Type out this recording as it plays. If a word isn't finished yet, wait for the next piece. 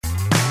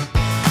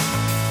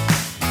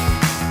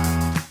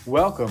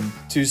Welcome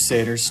to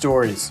Satyr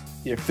Stories,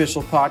 the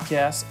official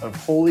podcast of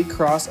Holy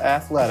Cross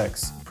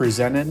Athletics,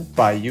 presented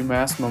by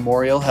UMass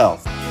Memorial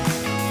Health.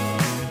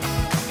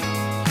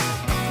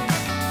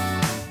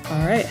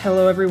 All right.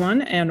 Hello,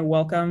 everyone, and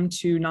welcome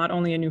to not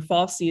only a new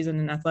fall season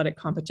and athletic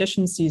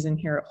competition season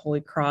here at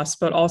Holy Cross,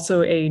 but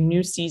also a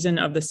new season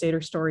of the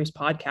Satyr Stories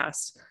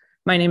podcast.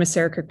 My name is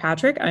Sarah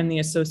Kirkpatrick. I'm the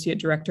Associate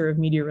Director of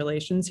Media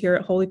Relations here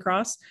at Holy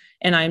Cross,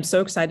 and I am so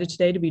excited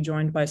today to be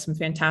joined by some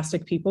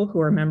fantastic people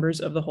who are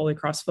members of the Holy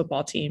Cross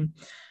football team.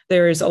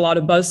 There is a lot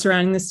of buzz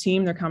surrounding this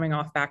team. They're coming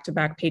off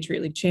back-to-back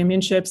Patriot League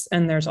championships,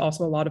 and there's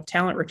also a lot of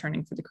talent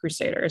returning for the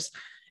Crusaders.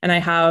 And I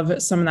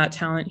have some of that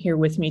talent here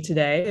with me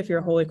today. If you're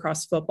a Holy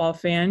Cross football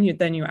fan,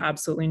 then you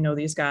absolutely know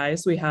these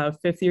guys. We have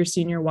fifth-year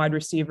senior wide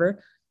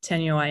receiver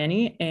Tenio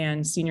Ayeni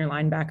and senior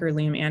linebacker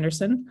Liam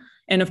Anderson.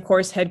 And of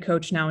course, head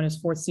coach now in his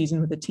fourth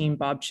season with the team,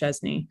 Bob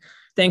Chesney.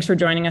 Thanks for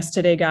joining us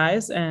today,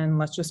 guys. And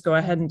let's just go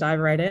ahead and dive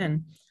right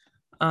in.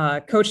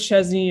 Coach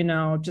Chesney,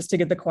 just to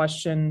get the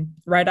question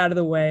right out of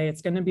the way,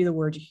 it's going to be the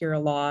word you hear a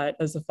lot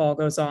as the fall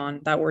goes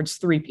on. That word's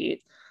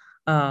three-peat.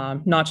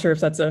 Not sure if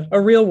that's a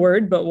real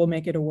word, but we'll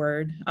make it a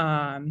word.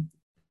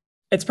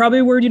 It's probably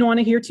a word you don't want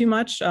to hear too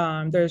much.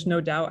 There's no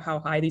doubt how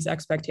high these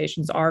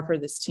expectations are for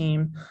this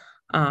team.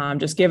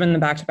 Just given the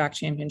back-to-back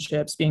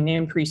championships, being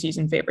named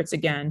preseason favorites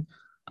again.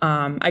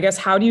 I guess,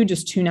 how do you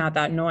just tune out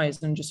that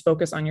noise and just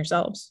focus on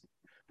yourselves?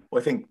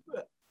 Well, I think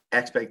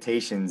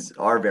expectations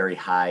are very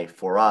high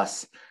for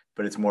us,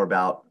 but it's more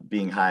about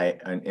being high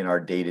in our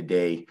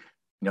day-to-day,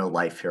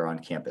 life here on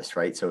campus,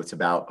 right? So it's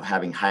about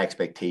having high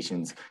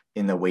expectations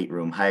in the weight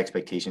room, high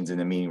expectations in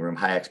the meeting room,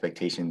 high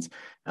expectations,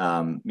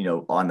 on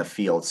the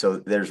field. So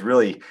there's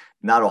really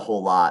not a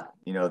whole lot,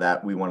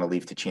 that we want to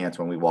leave to chance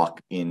when we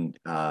walk in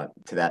to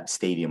that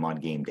stadium on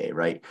game day,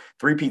 right?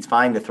 Three-peat's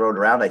fine to throw it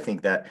around. I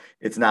think that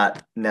it's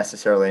not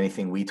necessarily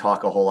anything we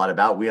talk a whole lot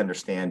about. We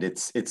understand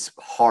it's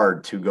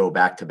hard to go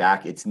back to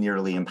back. It's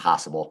nearly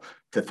impossible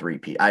to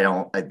three-peat.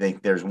 I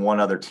think there's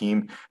one other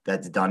team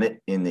that's done it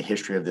in the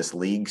history of this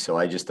league. So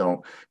I just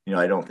don't,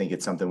 I don't think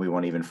it's something we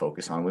want to even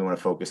focus on. We want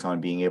to focus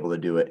on being able to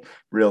do it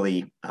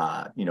really,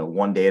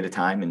 one day at a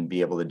time and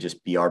be able to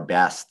just be our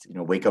best,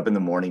 wake up in the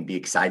morning, be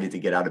excited to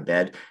get out of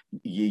bed.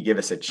 You give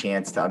us a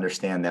chance to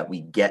understand that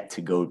we get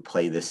to go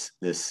play this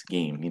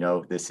game.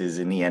 This is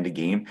in the end a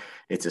game.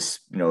 It's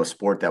a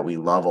sport that we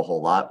love a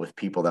whole lot with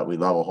people that we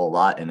love a whole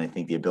lot. And I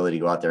think the ability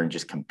to go out there and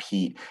just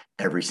compete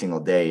every single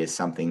day is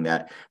something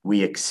that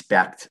we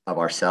expect of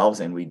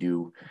ourselves, and we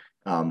do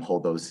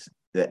hold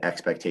the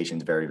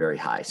expectations very, very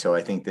high. So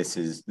I think this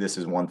is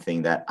one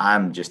thing that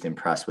I'm just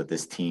impressed with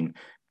this team,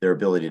 their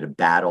ability to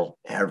battle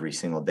every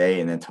single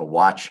day, and then to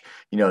watch,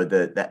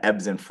 the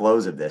ebbs and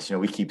flows of this.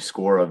 We keep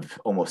score of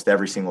almost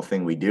every single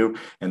thing we do,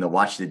 and to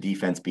watch the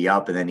defense be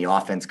up, and then the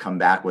offense come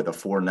back with a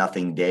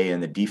 4-0 day,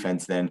 and the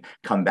defense then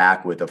come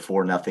back with a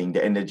 4-0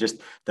 day, and it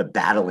just the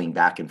battling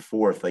back and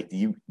forth. Like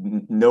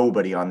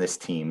nobody on this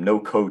team, no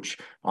coach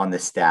on the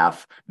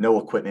staff, no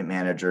equipment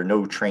manager,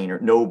 no trainer,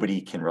 nobody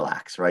can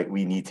relax, right?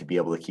 We need to be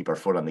able to keep our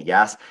foot on the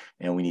gas,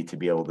 and we need to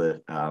be able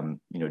to,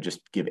 just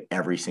give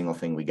every single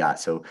thing we got.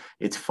 So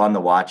it's fun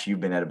to watch. You've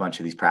been at a bunch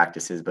of these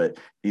practices, but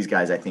these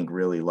guys, I think,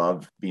 really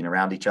love being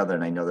around each other,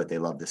 and I know that they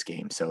love this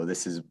game. So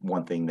this is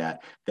one thing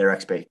that their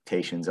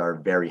expectations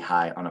are very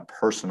high on a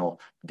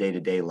personal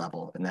day-to-day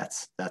level, and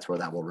that's where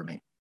that will remain.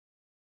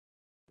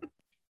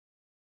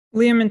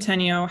 Liam and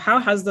Tenio, how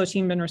has the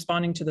team been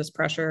responding to this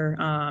pressure,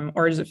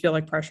 or does it feel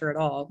like pressure at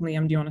all?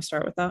 Liam, do you want to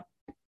start with that?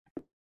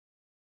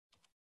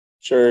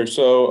 Sure.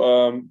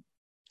 So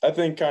I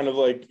think kind of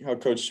like how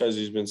Coach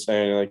Chesney's been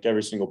saying, like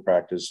every single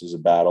practice is a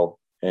battle.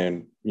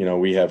 And,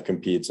 we have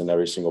competes in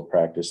every single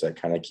practice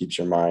that kind of keeps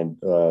your mind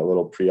a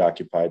little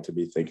preoccupied to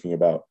be thinking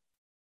about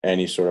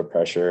any sort of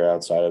pressure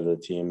outside of the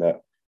team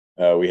that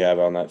we have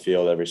on that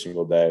field every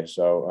single day.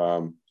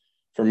 So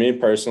for me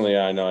personally,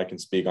 I know I can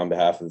speak on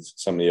behalf of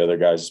some of the other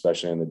guys,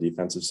 especially on the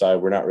defensive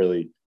side. We're not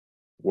really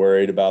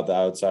worried about the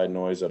outside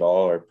noise at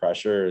all or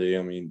pressure. The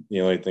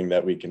only thing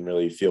that we can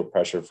really feel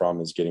pressure from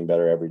is getting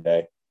better every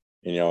day.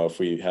 If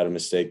we had a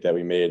mistake that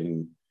we made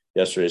in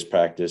yesterday's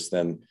practice,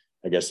 then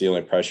I guess the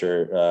only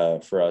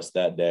pressure for us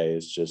that day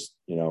is just,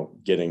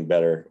 getting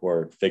better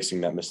or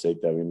fixing that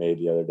mistake that we made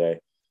the other day.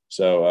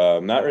 So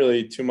not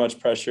really too much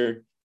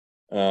pressure.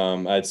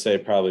 I'd say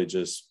probably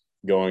just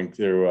going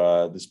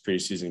through this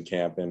preseason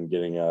camp and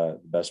getting the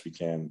best we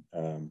can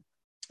and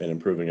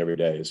improving every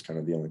day is kind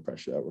of the only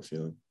pressure that we're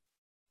feeling.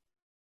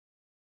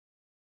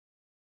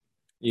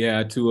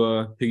 Yeah,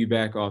 to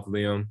piggyback off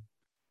Liam,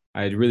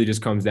 it really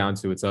just comes down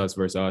to it's us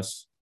versus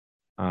us.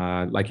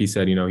 Like he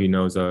said, he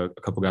knows a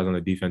couple guys on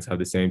the defense have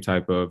the same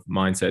type of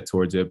mindset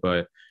towards it,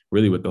 but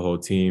really with the whole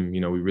team, we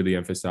really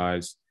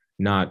emphasize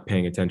not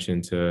paying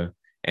attention to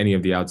any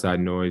of the outside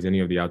noise, any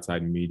of the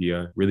outside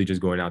media, really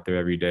just going out there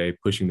every day,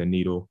 pushing the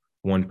needle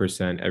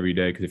 1% every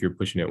day. Because if you're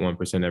pushing it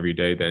 1% every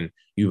day, then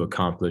you've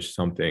accomplished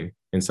something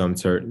in some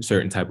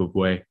certain type of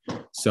way.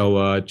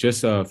 So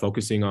just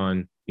focusing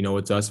on,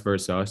 it's us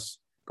versus us,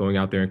 going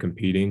out there and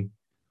competing,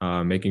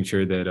 making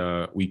sure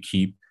that we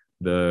keep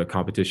the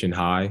competition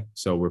high.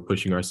 So we're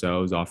pushing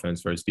ourselves,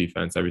 offense versus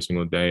defense, every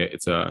single day.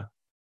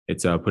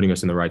 It's putting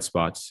us in the right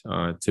spots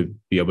to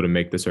be able to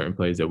make the certain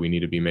plays that we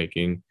need to be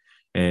making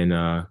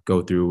and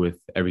go through with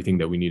everything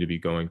that we need to be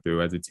going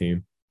through as a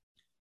team.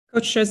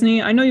 Coach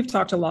Chesney, I know you've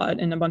talked a lot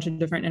in a bunch of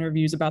different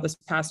interviews about this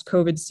past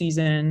COVID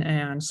season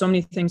and so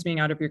many things being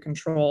out of your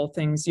control,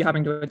 things you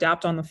having to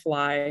adapt on the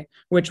fly,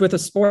 which with a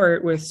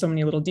sport with so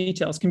many little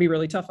details can be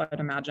really tough, I'd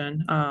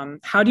imagine.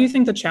 How do you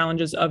think the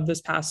challenges of this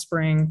past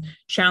spring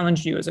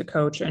challenged you as a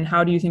coach, and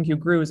how do you think you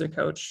grew as a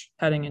coach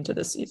heading into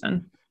this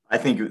season? I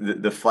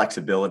think the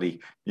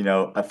flexibility,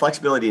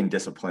 flexibility and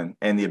discipline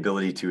and the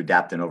ability to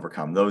adapt and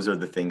overcome. Those are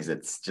the things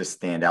that just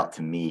stand out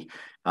to me.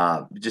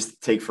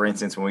 Just take, for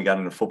instance, when we got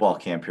into football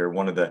camp here,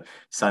 one of the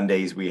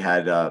Sundays we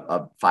had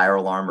a fire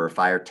alarm or a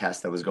fire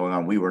test that was going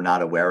on. We were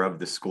not aware of.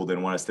 The school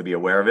didn't want us to be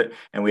aware of it.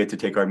 And we had to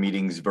take our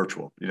meetings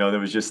virtual. There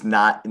was just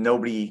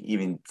nobody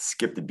even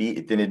skipped a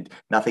beat.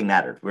 Nothing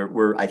mattered.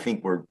 I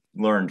think we're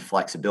learned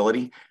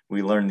flexibility.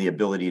 We learned the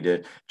ability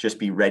to just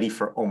be ready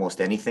for almost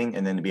anything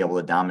and then to be able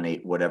to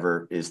dominate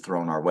whatever is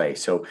thrown our way.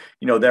 So,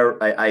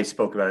 I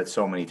spoke about it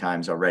so many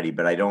times already,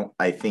 but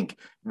I think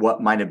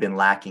what might have been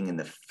lacking in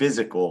the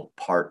physical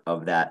part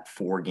of that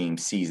 4-game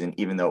season,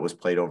 even though it was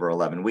played over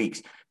 11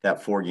 weeks,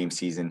 that 4-game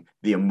season,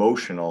 the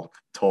emotional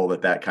toll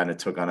that kind of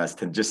took on us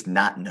to just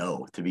not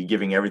know, to be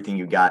giving everything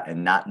you got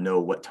and not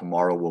know what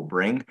tomorrow will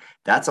bring.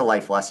 That's a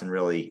life lesson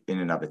really in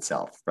and of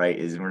itself, right?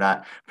 Is we're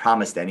not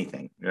promised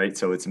anything, right?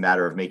 So it's a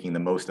matter of making the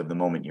most of the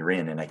moment you're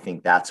in. And I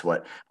think that's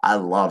what I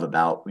love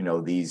about,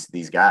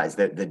 these guys,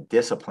 the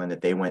discipline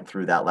that they went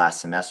through that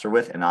last semester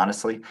with. And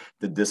honestly,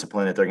 the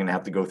discipline that they're going to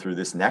have to go through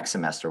this next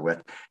semester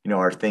with,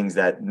 are things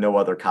that no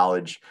other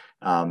college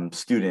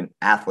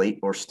athlete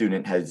or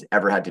student has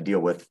ever had to deal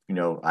with.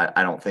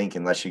 I don't think,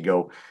 unless you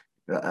go,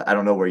 I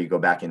don't know where you go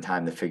back in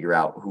time to figure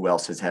out who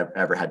else has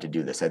ever had to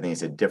do this. I think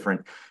it's a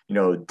different,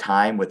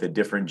 time with a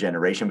different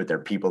generation, but there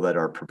are people that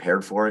are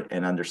prepared for it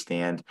and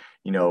understand,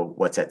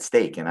 what's at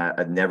stake. And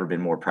I've never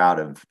been more proud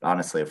of,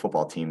 honestly, a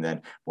football team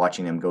than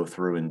watching them go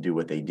through and do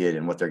what they did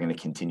and what they're going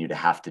to continue to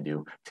have to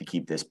do to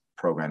keep this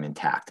program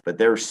intact. But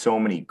there are so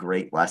many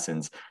great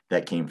lessons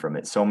that came from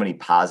it, so many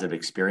positive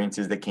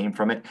experiences that came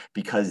from it,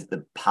 because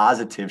the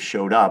positive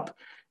showed up,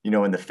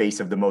 in the face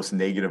of the most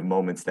negative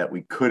moments that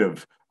we could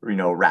have,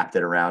 wrapped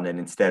it around. And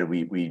instead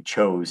we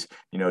chose,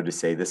 to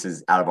say, this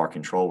is out of our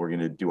control. We're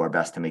going to do our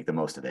best to make the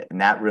most of it.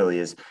 And that really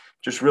is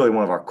just really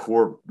one of our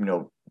core,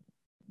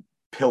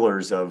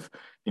 pillars of,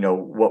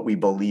 what we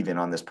believe in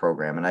on this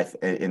program. And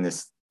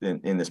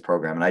in this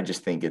program. And I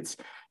just think it's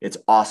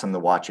awesome to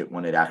watch it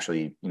when it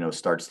actually,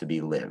 starts to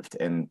be lived.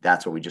 And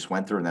that's what we just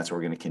went through. And that's what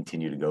we're going to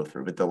continue to go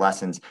through. But the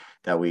lessons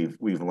that we've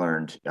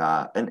learned,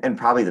 and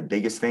probably the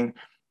biggest thing,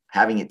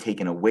 having it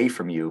taken away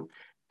from you,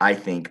 I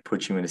think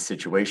puts you in a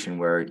situation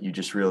where you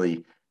just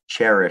really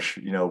cherish,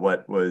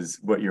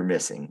 what you're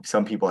missing.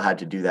 Some people had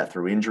to do that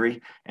through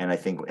injury. And I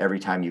think every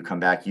time you come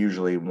back,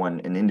 usually when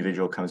an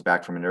individual comes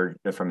back from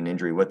an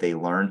injury, what they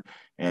learn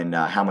and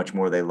how much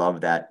more they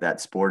love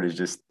that sport is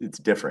just, it's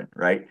different.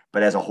 Right.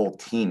 But as a whole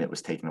team, it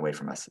was taken away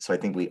from us. So I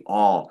think we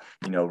all,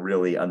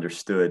 really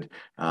understood,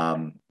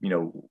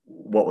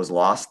 what was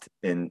lost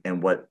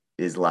and what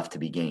is left to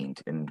be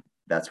gained. And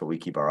that's what we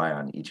keep our eye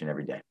on each and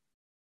every day.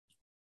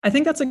 I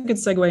think that's a good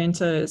segue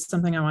into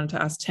something I wanted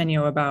to ask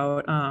Tenio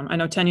about. I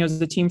know Tenio is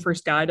the team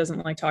first guy,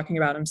 doesn't like talking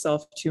about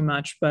himself too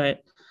much, but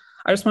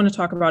I just want to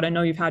talk about, I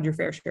know you've had your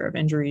fair share of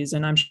injuries,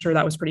 and I'm sure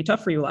that was pretty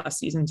tough for you last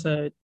season,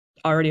 to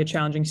already a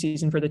challenging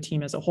season for the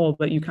team as a whole,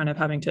 but you kind of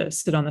having to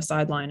sit on the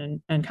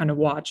sideline and kind of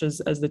watch as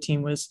the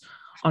team was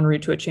en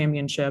route to a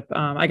championship.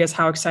 I guess,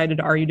 how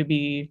excited are you to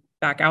be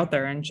back out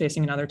there and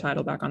chasing another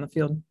title back on the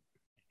field?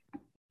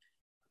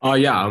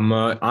 Yeah,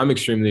 I'm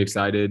extremely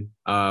excited.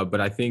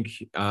 But I think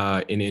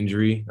in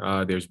injury,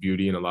 there's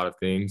beauty in a lot of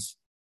things,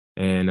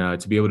 and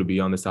to be able to be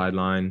on the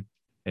sideline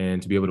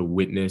and to be able to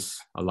witness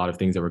a lot of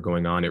things that were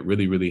going on, it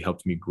really, really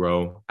helped me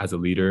grow as a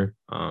leader,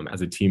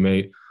 as a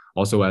teammate,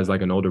 also as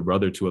like an older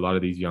brother to a lot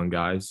of these young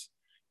guys.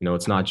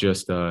 It's not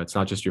just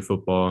your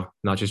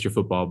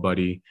football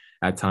buddy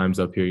at times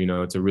up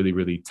here. It's a really,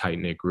 really tight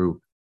knit group,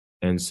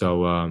 and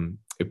so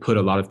it put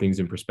a lot of things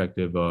in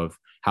perspective of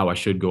how I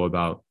should go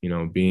about,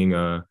 being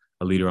a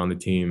leader on the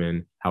team,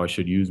 and how I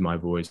should use my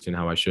voice and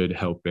how I should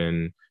help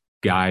and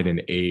guide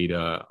and aid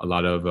a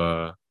lot of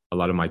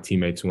my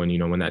teammates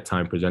when that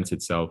time presents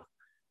itself.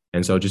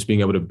 And so just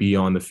being able to be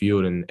on the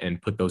field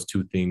and put those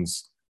two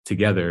things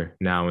together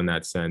now in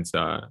that sense,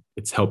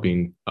 it's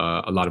helping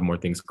a lot of more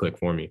things click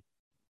for me.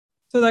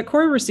 So that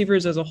core of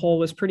receivers as a whole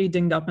was pretty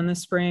dinged up in the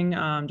spring,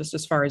 just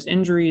as far as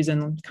injuries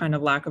and kind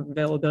of lack of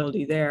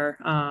availability there.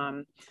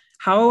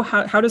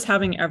 How does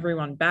having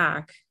everyone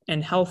back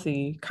and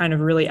healthy kind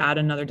of really add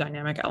another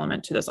dynamic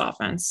element to this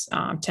offense?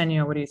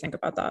 Tenio, what do you think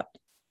about that?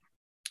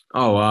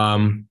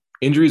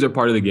 Injuries are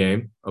part of the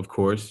game, of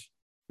course.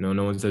 No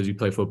one says you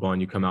play football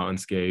and you come out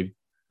unscathed.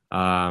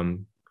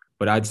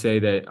 But I'd say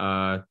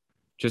that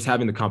just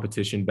having the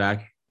competition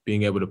back,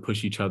 being able to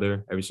push each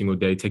other every single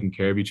day, taking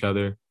care of each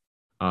other,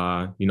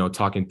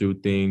 talking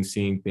through things,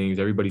 seeing things.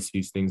 Everybody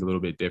sees things a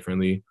little bit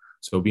differently.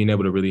 So being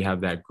able to really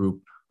have that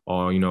group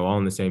all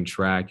on the same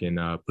track and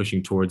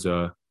pushing towards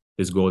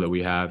this goal that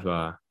we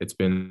have, it's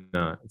been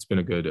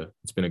a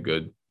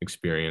good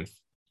experience.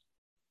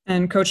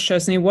 And Coach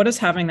Chesney, what does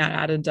having that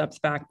added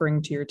depth back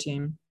bring to your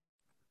team?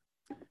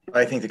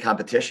 I think the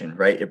competition,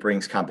 right? It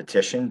brings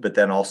competition, but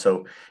then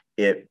also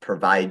it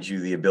provides you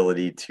the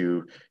ability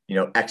to,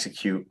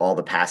 execute all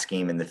the pass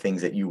game and the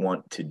things that you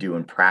want to do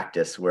in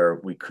practice where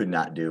we could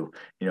not do,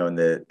 in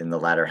the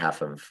latter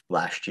half of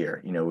last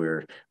year. We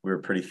were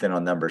pretty thin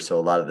on numbers. So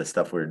a lot of the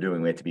stuff we were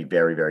doing, we had to be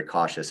very, very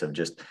cautious of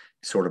just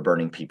sort of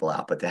burning people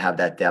out. But to have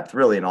that depth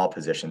really in all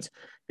positions,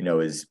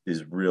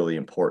 is really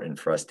important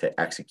for us to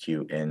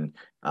execute and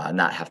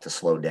not have to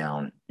slow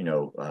down,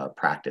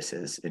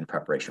 practices in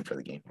preparation for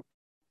the game.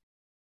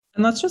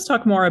 And let's just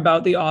talk more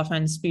about the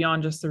offense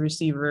beyond just the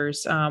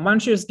receivers. Why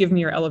don't you just give me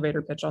your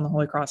elevator pitch on the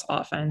Holy Cross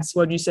offense?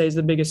 What would you say is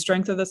the biggest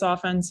strength of this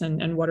offense,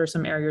 and what are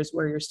some areas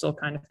where you're still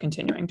kind of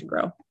continuing to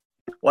grow?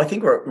 Well, I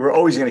think we're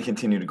always going to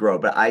continue to grow,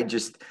 but I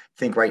just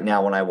think right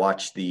now when I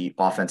watch the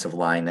offensive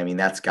line, I mean,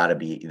 that's got to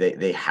be,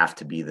 they have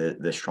to be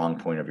the strong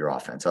point of your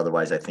offense.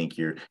 Otherwise, I think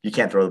you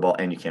can't throw the ball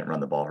and you can't run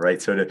the ball, right?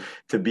 So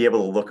to be able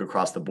to look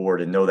across the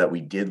board and know that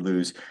we did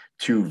lose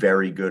 2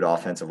 very good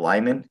offensive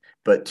linemen,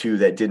 but 2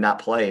 that did not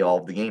play all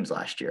of the games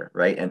last year,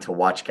 right? And to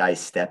watch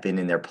guys step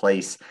in their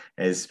place,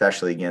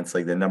 especially against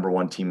like the number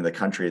 1 team in the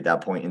country at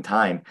that point in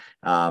time,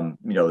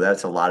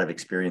 that's a lot of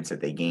experience that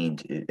they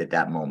gained at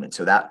that moment.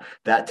 So that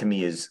to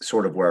me is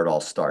sort of where it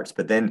all starts.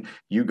 But then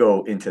you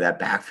go into that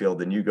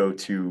backfield and you go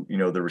to,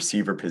 the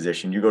receiver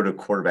position, you go to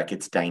quarterback.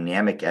 It's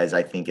dynamic as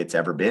I think it's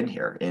ever been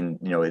here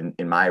in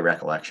my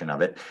recollection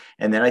of it.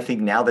 And then I think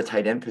now the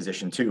tight end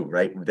position too,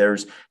 right?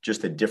 There's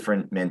just a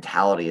different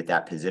mentality at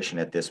that position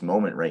at this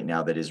moment right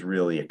now that is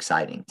really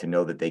exciting to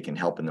know that they can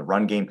help in the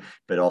run game,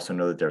 but also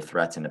know that they're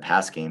threats in the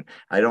pass game.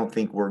 I don't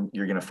think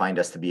you're going to find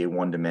us to be a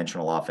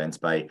one-dimensional offense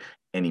by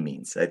any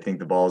means. I think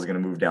the ball is going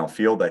to move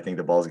downfield. I think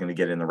the ball is going to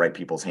get in the right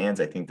people's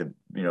hands. I think the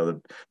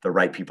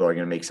right people are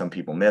going to make some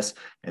people miss.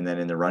 And then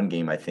in the run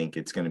game, I think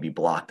it's going to be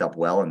blocked up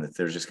well. And that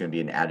there's just going to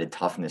be an added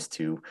toughness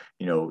to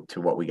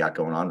what we got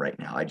going on right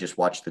now. I just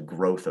watched the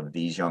growth of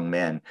these young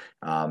men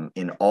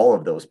in all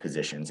of those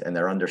positions and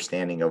their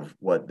understanding of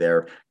what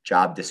their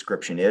job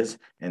description is.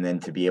 And then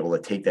to be able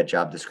to take that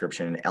job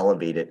description and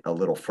elevate it a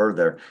little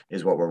further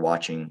is what we're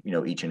watching,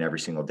 each and every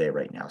single day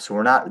right now. So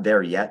we're not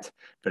there yet,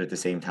 but at the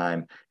same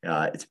time,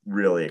 it's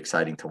really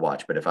exciting to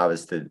watch. But if I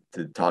was to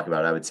talk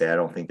about it, I would say I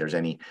don't think there's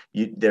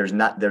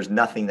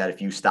nothing that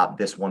if you stop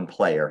this one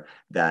player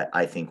that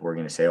I think we're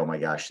going to say, oh my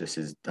gosh, this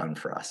is done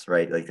for us,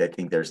 right? Like I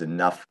think there's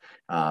enough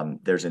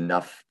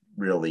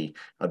really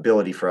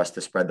ability for us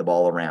to spread the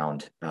ball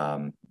around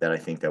that I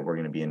think that we're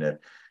going to be in a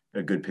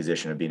good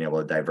position of being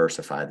able to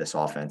diversify this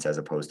offense as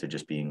opposed to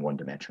just being one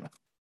dimensional.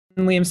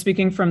 And Liam,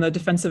 speaking from the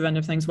defensive end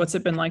of things, what's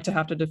it been like to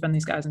have to defend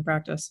these guys in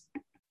practice?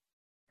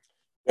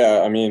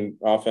 Yeah, I mean,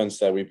 offense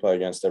that we play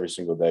against every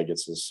single day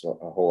gets us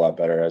a whole lot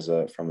better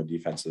from a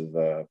defensive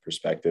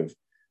perspective.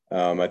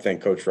 I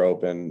think Coach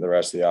Rope and the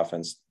rest of the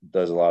offense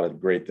does a lot of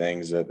great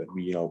things that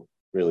we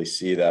really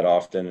see that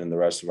often in the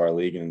rest of our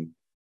league, and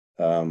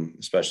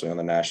especially on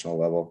the national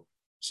level.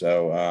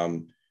 So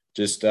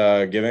just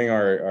giving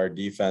our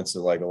defense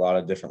like a lot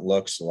of different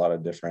looks, a lot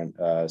of different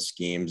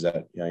schemes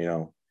that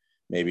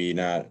maybe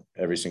not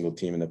every single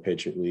team in the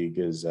Patriot League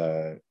is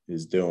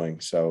doing.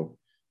 So.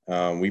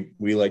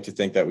 We like to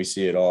think that we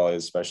see it all,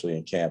 especially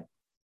in camp,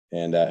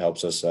 and that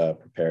helps us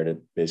prepare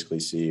to basically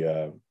see,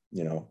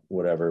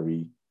 whatever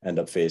we end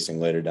up facing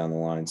later down the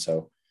line.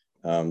 So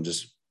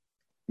just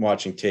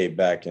watching tape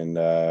back and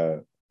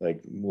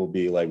we'll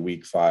be like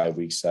week 5,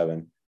 week 7,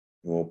 and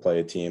we'll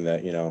play a team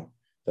that,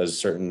 does a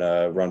certain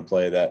run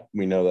play that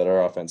we know that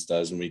our offense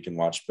does, and we can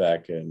watch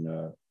back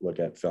and look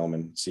at film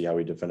and see how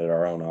we defended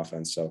our own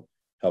offense. So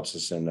helps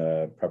us in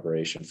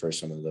preparation for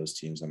some of those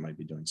teams that might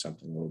be doing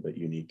something a little bit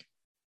unique.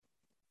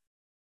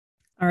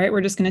 All right,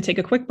 we're just going to take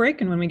a quick break,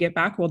 and when we get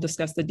back, we'll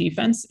discuss the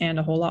defense and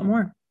a whole lot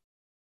more.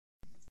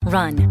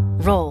 Run,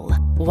 roll,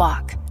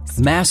 walk.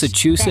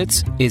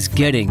 Massachusetts is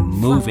getting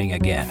moving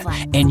again,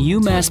 and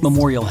UMass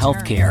Memorial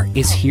Healthcare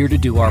is here to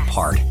do our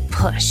part.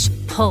 Push,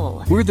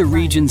 pull. We're the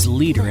region's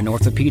leader in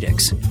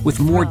orthopedics, with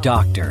more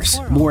doctors,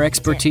 more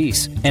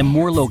expertise, and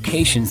more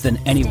locations than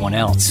anyone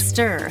else.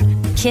 Stir,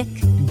 kick,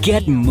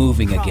 get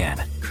moving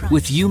again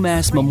with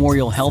UMass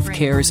Memorial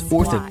Healthcare's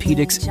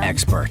orthopedics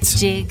experts.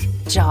 Jig,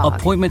 jog.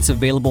 Appointments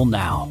available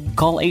now.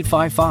 Call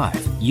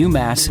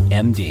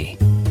 855-UMass-MD.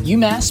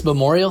 UMass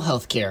Memorial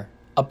Healthcare,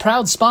 a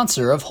proud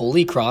sponsor of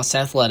Holy Cross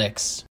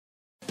Athletics.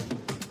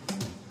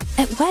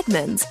 At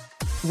Wegmans,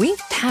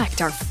 we've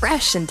packed our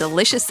fresh and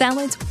delicious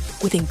salads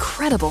with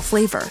incredible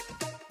flavor.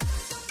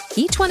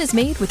 Each one is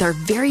made with our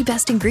very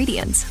best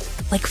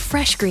ingredients, like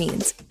fresh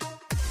greens,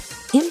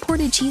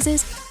 imported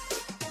cheeses,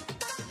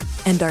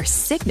 and our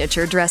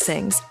signature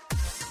dressings.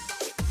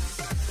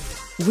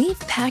 We've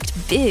packed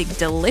big,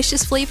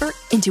 delicious flavor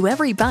into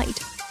every bite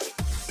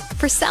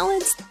for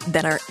salads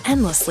that are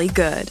endlessly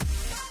good.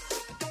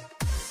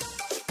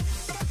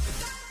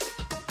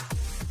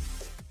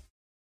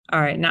 All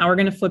right, now we're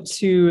going to flip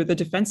to the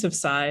defensive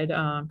side.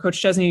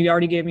 Coach Chesney, you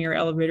already gave me your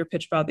elevator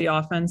pitch about the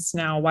offense.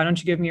 Now, why don't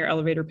you give me your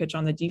elevator pitch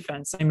on the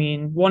defense? I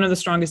mean, one of the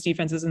strongest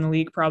defenses in the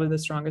league, probably the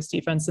strongest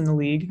defense in the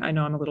league. I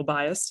know I'm a little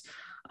biased,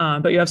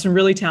 but you have some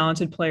really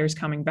talented players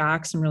coming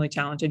back, some really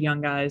talented young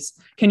guys.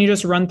 Can you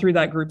just run through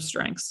that group's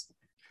strengths?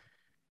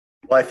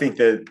 Well, I think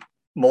that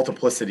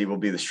multiplicity will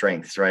be the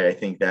strengths, right? I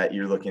think that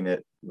you're looking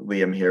at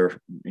Liam here,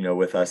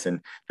 with us, and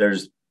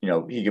there's,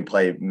 he can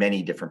play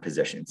many different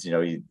positions.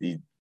 He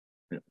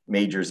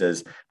majors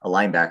as a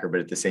linebacker,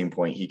 but at the same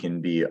point, he can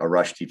be a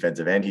rush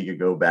defensive end. He could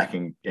go back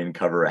and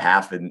cover a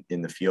half in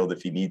the field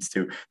if he needs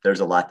to.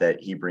 There's a lot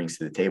that he brings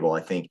to the table,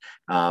 I think,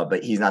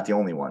 but he's not the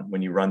only one.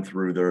 When you run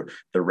through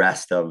the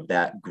rest of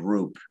that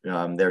group,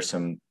 there's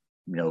some,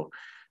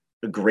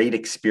 great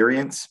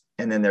experience.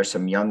 And then there's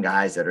some young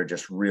guys that are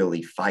just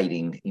really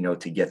fighting,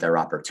 to get their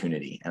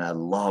opportunity. And I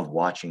love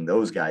watching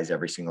those guys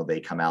every single day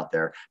come out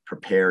there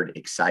prepared,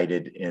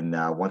 excited, and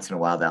once in a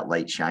while that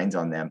light shines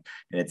on them.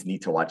 And it's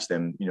neat to watch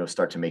them,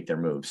 start to make their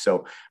moves.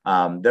 So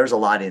there's a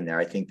lot in there.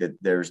 I think that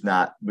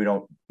we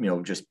don't,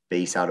 just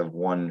base out of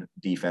one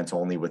defense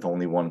only with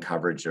only one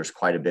coverage. There's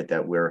quite a bit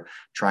that we're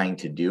trying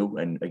to do.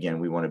 And again,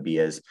 we want to be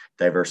as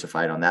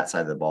diversified on that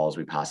side of the ball as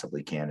we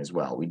possibly can as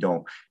well. We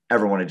don't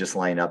ever want to just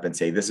line up and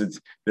say, this is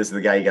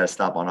the guy you got to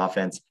stop on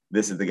offense.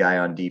 This is the guy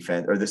on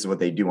defense, or this is what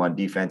they do on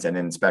defense. And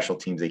in special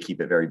teams, they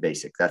keep it very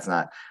basic. That's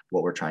not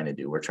what we're trying to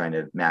do. We're trying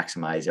to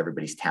maximize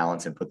everybody's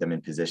talents and put them in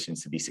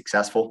positions to be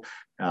successful.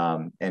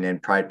 And then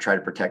try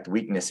to protect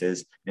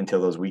weaknesses until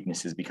those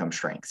weaknesses become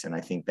strengths. And I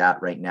think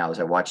that right now, as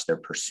I watch their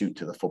pursuit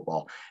to the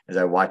football, as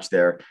I watch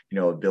their,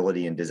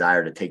 ability and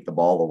desire to take the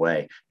ball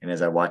away, and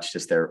as I watch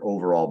just their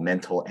overall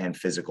mental and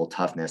physical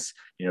toughness,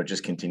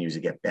 just continues to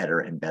get better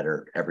and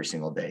better every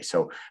single day.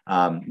 So,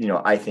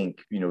 I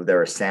think,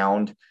 they're a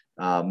sound,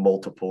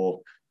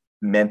 multiple,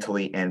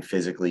 mentally and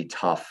physically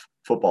tough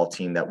football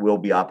team that will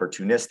be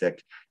opportunistic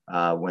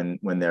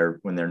when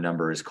their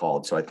number is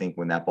called. So I think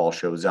when that ball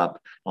shows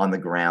up on the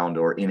ground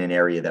or in an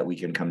area that we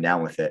can come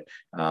down with it,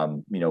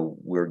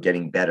 we're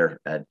getting better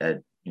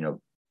at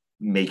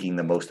making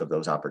the most of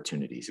those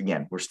opportunities.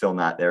 Again, we're still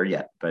not there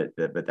yet, but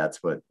that's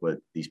what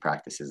these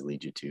practices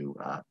lead you to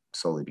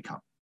slowly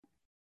become.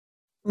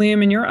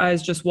 Liam, in your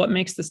eyes, just what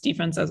makes this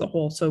defense as a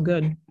whole so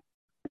good?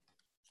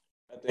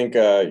 I think,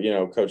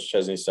 Coach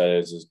Chesney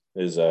said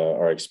is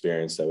our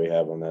experience that we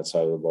have on that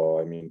side of the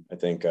ball. I mean, I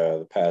think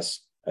at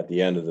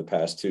the end of the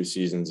past two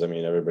seasons, I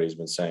mean, everybody's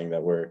been saying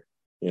that we're,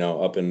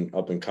 up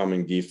and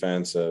coming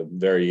defense, a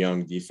very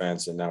young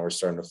defense, and now we're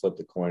starting to flip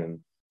the coin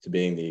to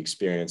being the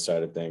experience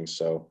side of things.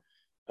 So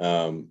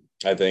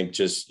I think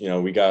just,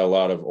 we got a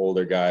lot of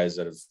older guys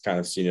that have kind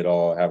of seen it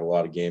all, have a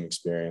lot of game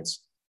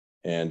experience.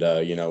 And,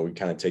 we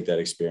kind of take that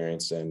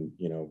experience and,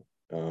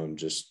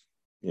 just,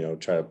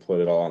 try to put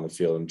it all on the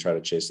field and try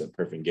to chase that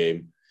perfect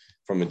game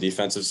from a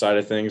defensive side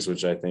of things,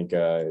 which I think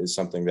is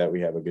something that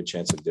we have a good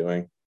chance of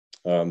doing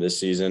this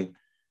season.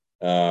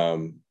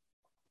 Other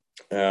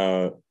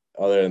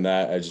than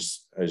that, I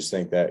just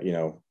think that,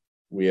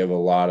 we have a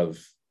lot of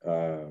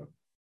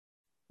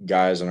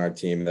guys on our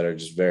team that are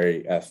just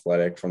very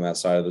athletic from that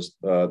side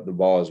of the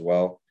ball as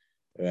well.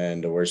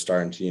 And we're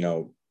starting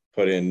to,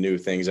 put in new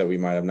things that we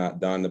might have not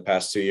done the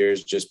past 2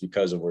 years just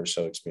because we're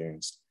so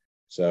experienced.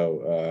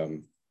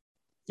 So,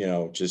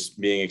 just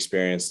being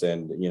experienced.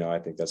 And, I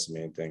think that's the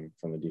main thing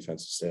from the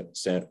defensive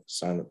side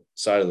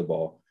of the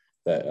ball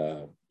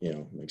that,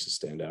 makes us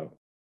stand out.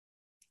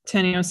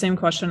 Tenio, same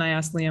question I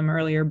asked Liam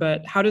earlier,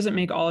 but how does it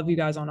make all of you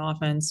guys on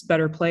offense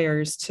better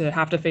players to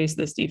have to face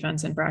this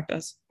defense in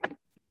practice?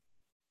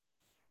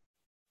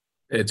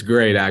 It's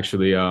great,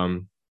 actually.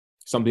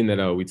 Something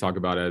that we talk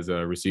about as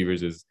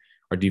receivers is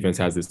our defense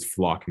has this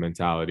flock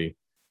mentality,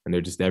 and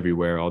they're just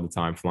everywhere all the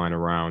time, flying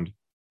around.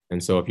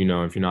 And so if you're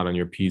not on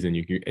your P's and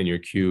your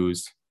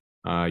Q's,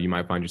 you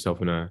might find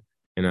yourself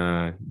in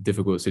a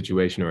difficult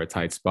situation or a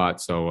tight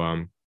spot.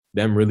 So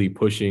them really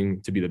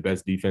pushing to be the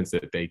best defense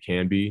that they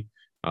can be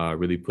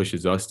really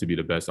pushes us to be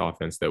the best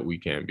offense that we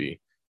can be.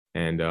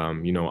 And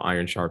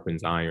iron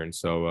sharpens iron.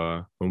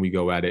 So when we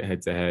go at it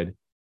head to head,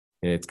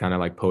 it's kind of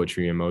like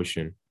poetry in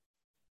motion.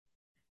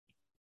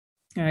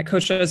 All right,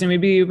 Coach Chesney, we'd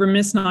be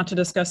remiss not to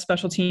discuss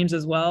special teams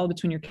as well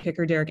between your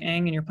kicker, Derek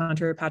Eng, and your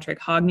punter, Patrick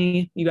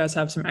Hogney. You guys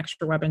have some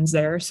extra weapons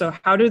there. So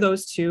how do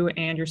those two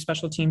and your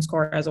special teams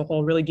core as a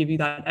whole really give you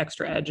that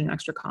extra edge and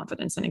extra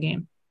confidence in a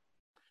game?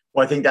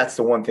 Well, I think that's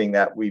the one thing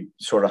that we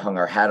sort of hung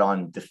our hat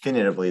on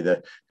definitively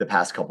the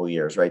past couple of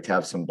years, right? To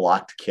have some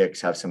blocked kicks,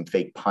 have some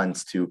fake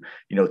punts, to,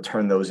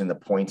 turn those into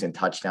points and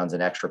touchdowns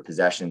and extra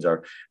possessions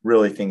are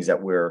really things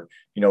that we're,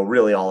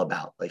 really all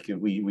about. Like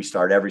we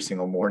start every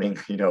single morning,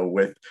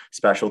 with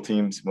special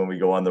teams. When we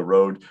go on the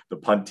road, the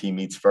punt team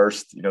eats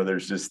first.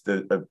 There's just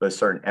a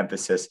certain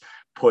emphasis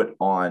put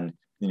on,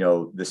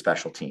 the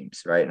special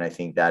teams, right? And I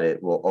think that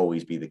it will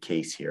always be the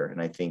case here. And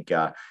I think,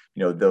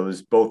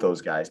 both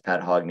those guys,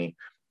 Pat Hogney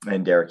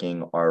and Derek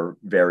Eng, are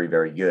very,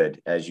 very good.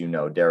 As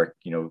Derek,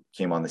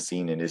 came on the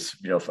scene and is,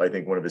 I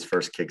think one of his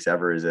first kicks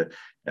ever is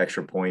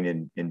extra point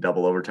in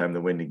double overtime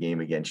to win the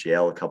game against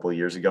Yale a couple of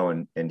years ago,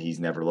 and he's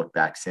never looked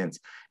back since.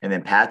 And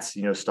then Pat's,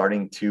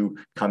 starting to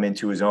come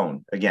into his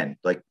own again,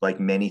 like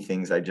many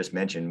things I just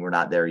mentioned. We're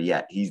not there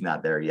yet. He's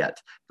not there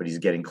yet, but he's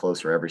getting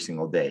closer every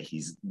single day.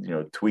 He's,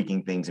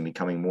 tweaking things and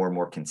becoming more and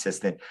more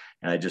consistent.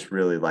 And I just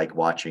really like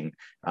watching,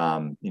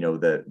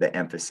 the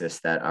emphasis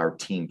that our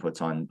team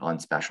puts on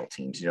special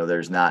teams.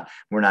 We're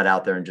not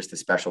out there in just a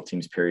special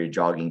teams period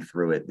jogging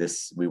through it.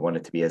 We want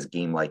it to be as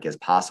game-like as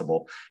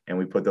possible. And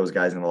we put those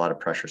guys in a lot of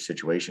pressure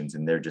situations,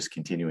 and they're just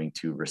continuing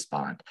to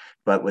respond.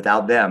 But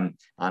without them,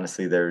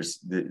 honestly, this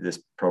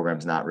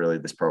program's not really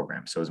this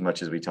program. So as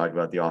much as we talk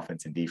about the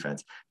offense and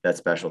defense, that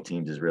special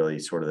teams is really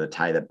sort of the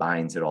tie that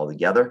binds it all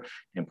together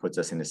and puts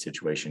us in a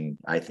situation.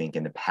 I think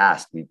in the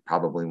past, we've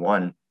probably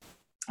won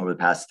over the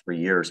past 3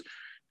 years,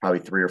 probably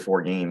 3 or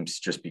 4 games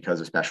just because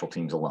of special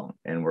teams alone.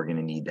 And we're going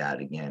to need that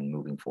again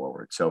moving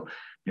forward. So,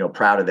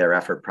 proud of their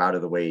effort, proud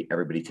of the way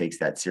everybody takes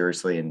that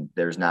seriously. And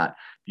there's not,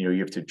 you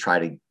have to try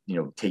to,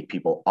 take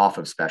people off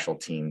of special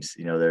teams.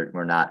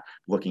 We're not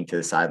looking to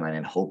the sideline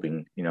and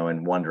hoping,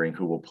 and wondering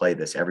who will play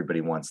this. Everybody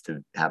wants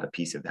to have a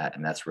piece of that.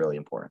 And that's really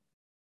important.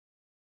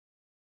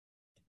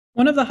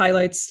 One of the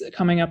highlights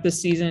coming up this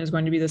season is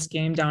going to be this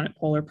game down at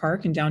Polar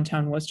Park in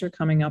downtown Worcester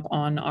coming up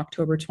on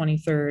October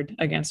 23rd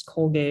against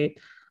Colgate.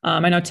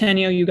 I know,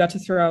 Tenio, you got to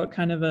throw out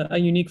kind of a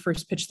unique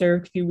first pitch there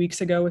a few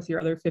weeks ago with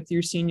your other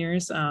fifth-year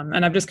seniors.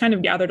 And I've just kind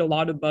of gathered a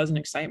lot of buzz and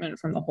excitement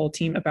from the whole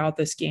team about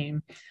this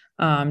game.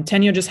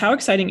 Tenio, just how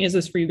exciting is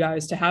this for you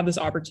guys to have this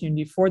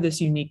opportunity for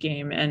this unique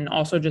game and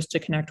also just to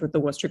connect with the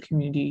Worcester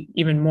community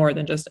even more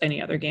than just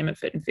any other game at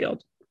Fitton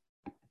Field?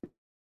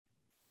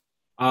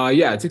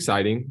 Yeah, it's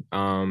exciting.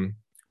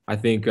 I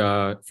think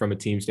from a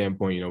team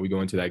standpoint, we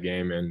go into that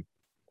game and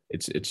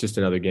it's just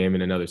another game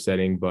in another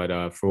setting.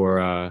 But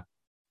for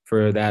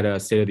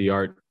that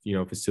state-of-the-art,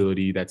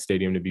 facility, that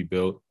stadium to be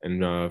built,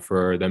 and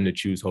for them to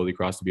choose Holy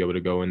Cross to be able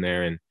to go in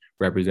there and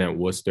represent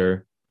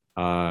Worcester,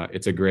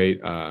 it's a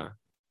great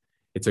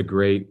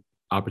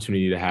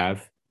opportunity to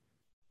have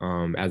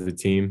as a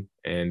team,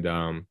 and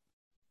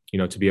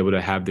to be able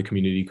to have the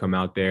community come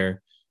out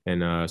there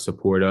and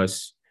support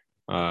us.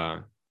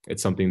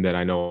 It's something that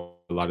I know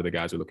a lot of the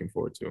guys are looking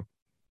forward to.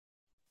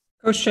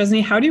 Coach Chesney,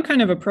 how do you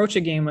kind of approach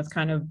a game with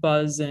kind of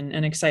buzz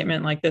and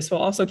excitement like this,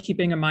 while also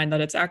keeping in mind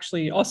that it's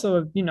actually also,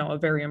 a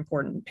very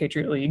important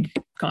Patriot League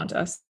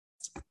contest?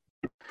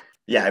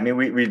 Yeah, I mean,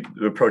 we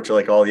approach it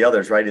like all the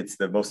others, right? It's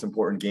the most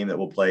important game that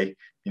we'll play,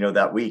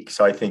 that week.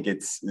 So I think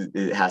it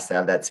has to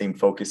have that same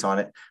focus on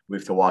it. We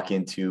have to walk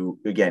into,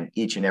 again,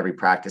 each and every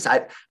practice.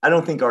 I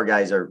don't think our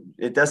guys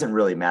it doesn't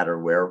really matter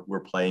where we're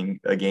playing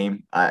a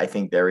game. I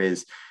think there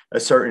is a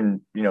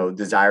certain,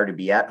 desire to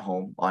be at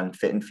home on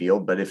Fitton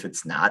Field, but if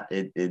it's not,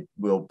 it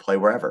will play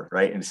wherever,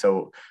 right? And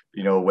so,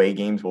 away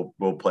games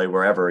will play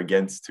wherever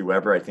against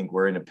whoever. I think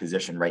we're in a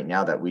position right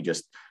now that we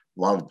just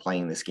love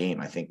playing this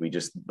game. I think we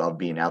just love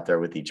being out there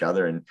with each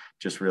other and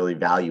just really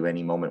value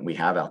any moment we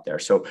have out there.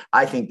 So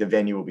I think the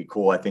venue will be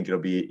cool. I think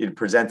it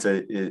presents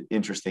a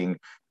interesting,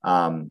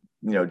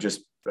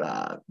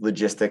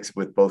 logistics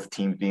with both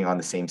teams being on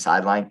the same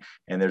sideline.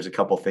 And there's a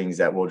couple things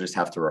that we'll just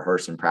have to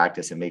rehearse and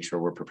practice and make sure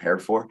we're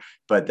prepared for,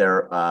 but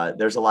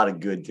there's a lot of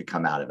good to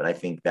come out of it. I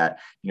think that,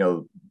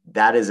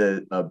 that is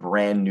a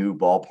brand new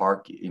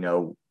ballpark,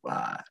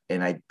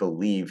 and I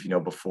believe,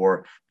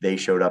 before they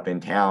showed up in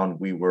town,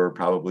 we were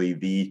probably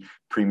the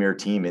premier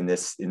team in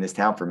this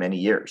town for many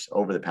years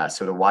over the past.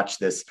 So to watch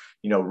this,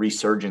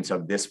 resurgence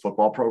of this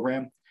football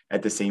program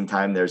at the same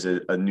time, there's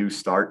a new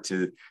start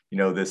to,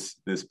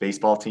 this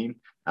baseball team.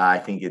 I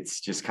think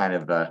it's just kind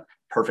of a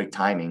perfect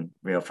timing,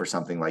 for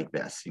something like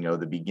this,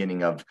 the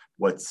beginning of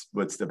what's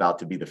about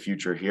to be the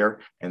future here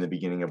and the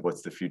beginning of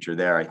what's the future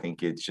there. I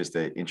think it's just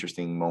an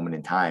interesting moment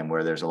in time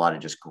where there's a lot of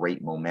just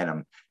great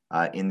momentum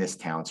in this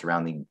town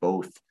surrounding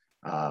both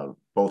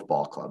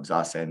ball clubs,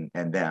 us and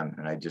them.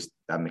 And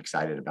I'm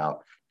excited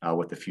about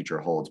what the future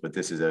holds, but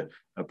this is a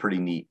pretty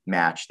neat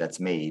match that's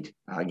made.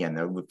 Again,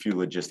 there are a few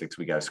logistics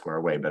we got to square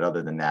away, but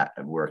other than that,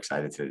 we're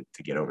excited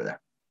to get over there.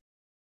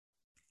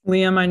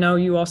 Liam, I know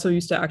you also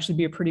used to actually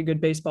be a pretty good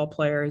baseball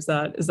player. Is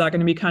that going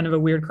to be kind of a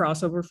weird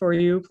crossover for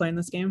you playing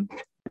this game?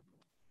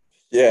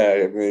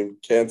 Yeah, I mean,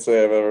 can't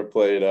say I've ever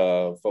played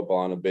football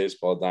on a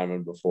baseball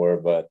diamond before,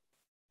 but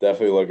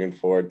definitely looking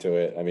forward to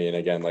it. I mean,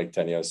 again, like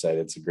Tenio said,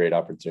 it's a great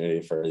opportunity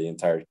for the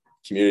entire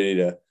community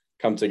to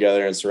come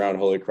together and surround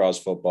Holy Cross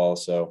football.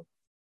 So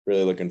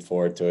really looking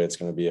forward to it. It's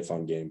going to be a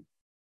fun game.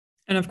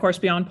 And of course,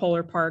 beyond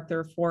Polar Park, there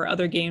are 4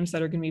 other games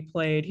that are going to be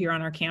played here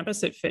on our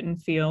campus at Fitton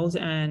Field.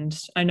 And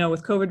I know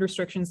with COVID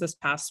restrictions this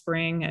past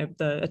spring,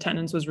 the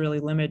attendance was really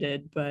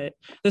limited, but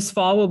this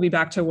fall we'll be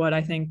back to what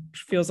I think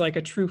feels like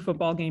a true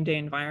football game day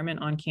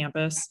environment on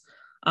campus.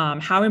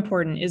 How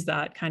important is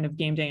that kind of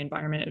game day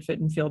environment at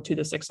Fitton Field to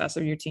the success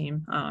of your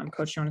team?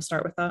 Coach, you want to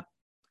start with that?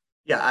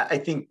 Yeah, I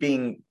think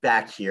being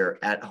back here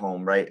at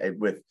home, right,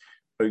 with,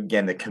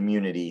 again, the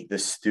community, the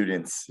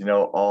students,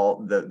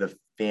 all the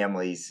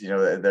families,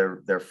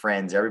 their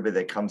friends, everybody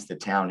that comes to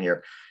town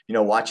here,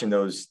 watching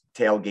those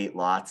tailgate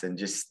lots and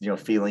just,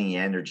 feeling the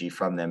energy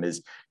from them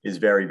is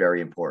very,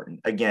 very important.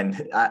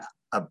 Again,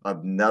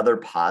 another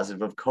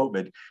positive of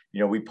COVID,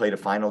 we played a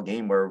final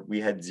game where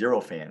we had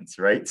 0 fans,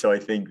 right? So I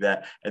think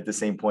that at the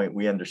same point,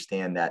 we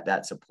understand that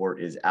that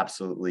support is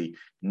absolutely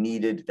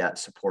needed. That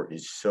support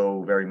is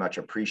so very much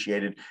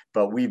appreciated,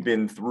 but we've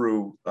been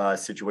through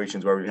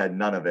situations where we've had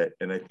none of it.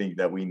 And I think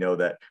that we know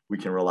that we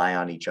can rely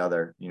on each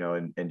other,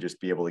 and just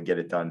be able to get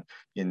it done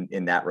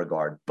in that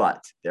regard.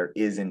 But there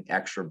is an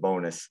extra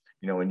bonus,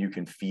 when you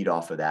can feed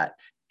off of that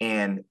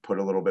and put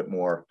a little bit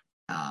more,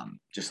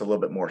 just a little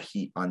bit more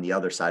heat on the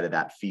other side of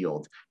that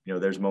field.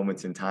 There's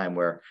moments in time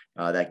where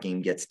that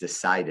game gets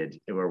decided,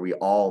 where we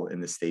all in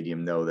the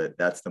stadium know that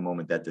that's the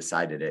moment that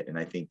decided it. And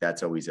I think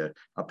that's always a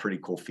pretty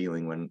cool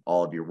feeling when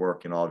all of your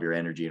work and all of your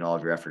energy and all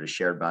of your effort is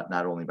shared by,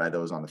 not only by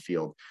those on the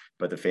field,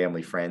 but the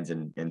family, friends,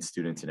 and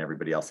students and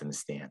everybody else in the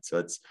stand. So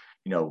it's,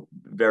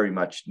 very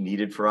much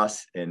needed for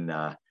us. And,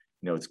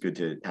 it's good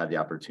to have the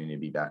opportunity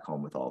to be back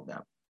home with all of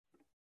them.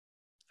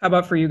 How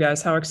about for you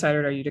guys? How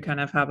excited are you to kind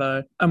of have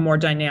a more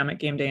dynamic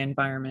game day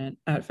environment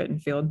at Fitton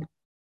Field?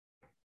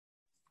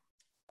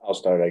 I'll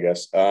start, I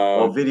guess.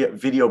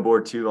 Video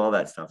board too, all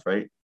that stuff,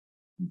 right?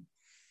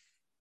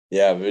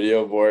 Yeah,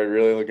 video board.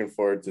 Really looking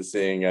forward to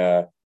seeing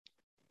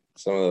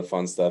some of the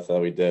fun stuff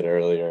that we did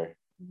earlier,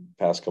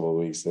 past couple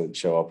of weeks that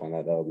show up on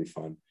that. That'll be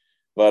fun.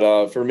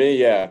 But for me,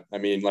 yeah, I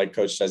mean, like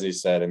Coach Chesney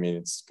said, I mean,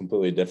 it's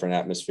completely different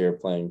atmosphere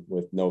playing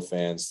with no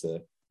fans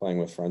to playing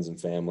with friends and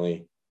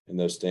family in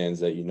those stands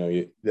that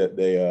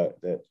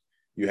that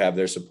you have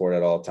their support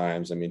at all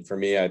times. I mean, for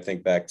me, I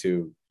think back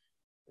to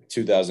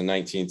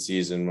 2019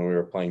 season when we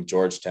were playing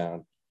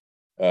Georgetown,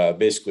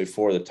 basically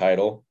for the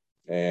title,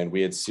 and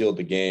we had sealed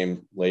the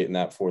game late in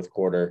that fourth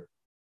quarter,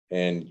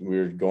 and we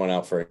were going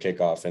out for a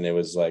kickoff, and it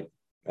was like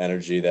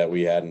energy that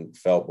we hadn't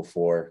felt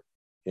before,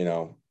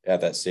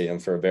 at that stadium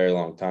for a very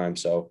long time.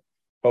 So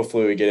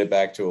hopefully we get it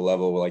back to a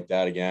level like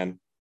that again.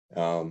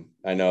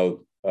 I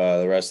know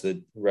the rest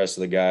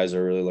of the guys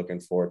are really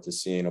looking forward to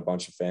seeing a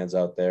bunch of fans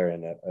out there,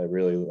 and it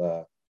really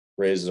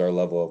raises our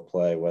level of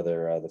play,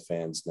 whether the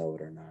fans know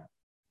it or not.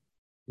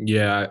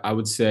 Yeah, I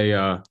would say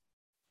the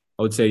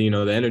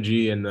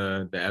energy and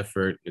the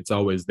effort, it's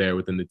always there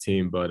within the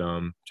team. But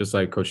just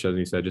like Coach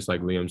Chesney said, just like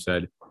Liam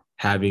said,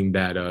 having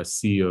that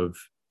sea of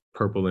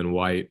purple and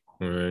white,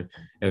 or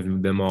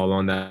having them all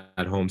on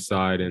that home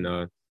side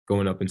and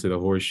going up into the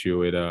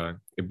horseshoe,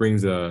 it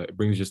brings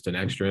just an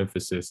extra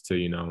emphasis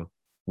to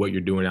what you're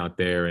doing out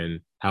there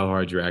and how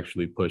hard you're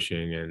actually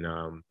pushing, and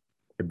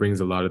it brings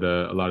a lot of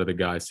the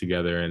guys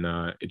together,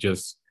 and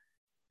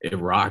it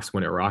rocks.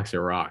 When it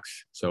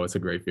rocks. So it's a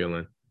great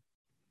feeling.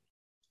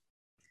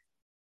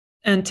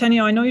 And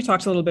Tenio, I know you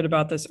talked a little bit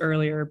about this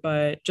earlier,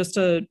 but just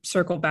to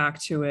circle back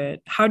to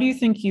it, how do you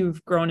think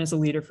you've grown as a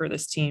leader for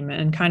this team,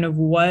 and kind of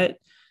what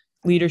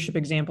leadership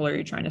example are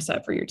you trying to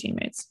set for your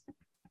teammates?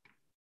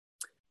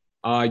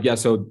 Yeah.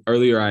 So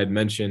earlier I had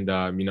mentioned,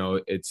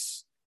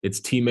 it's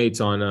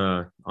teammates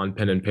on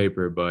pen and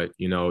paper, but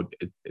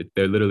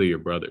they're literally your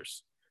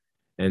brothers.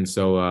 And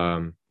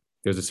so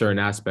there's a certain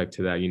aspect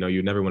to that.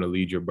 You never want to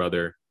lead your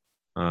brother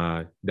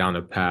down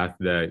a path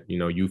that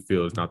you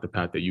feel is not the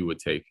path that you would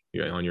take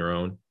on your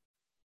own.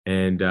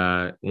 And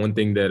one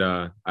thing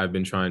that I've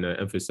been trying to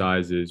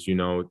emphasize is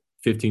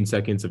 15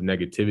 seconds of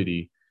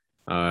negativity,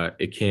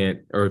 it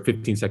can't, or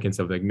 15 seconds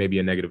of like maybe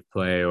a negative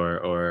play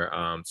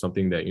or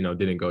something that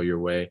didn't go your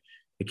way.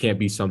 It can't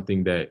be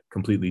something that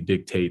completely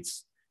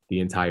dictates the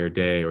entire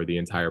day or the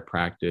entire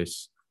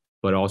practice,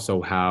 but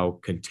also how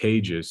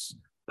contagious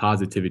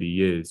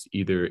positivity is,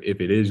 either if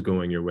it is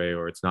going your way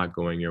or it's not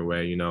going your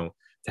way.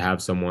 To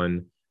have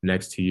someone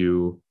next to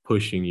you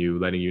pushing you,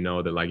 letting you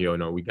know that like,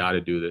 no, we got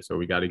to do this, or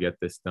we got to get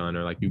this done,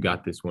 or like, you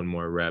got this one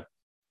more rep.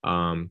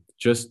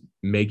 Just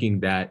making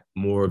that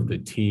more of the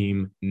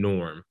team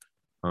norm.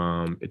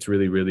 It's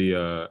really, really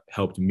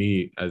helped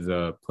me as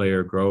a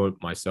player grow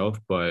myself.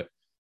 But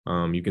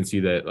you can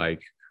see that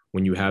like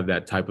when you have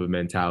that type of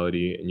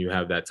mentality and you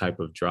have that type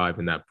of drive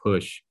and that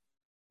push,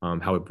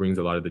 how it brings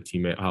a lot of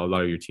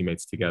your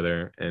teammates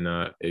together,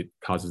 and it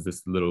causes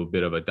this little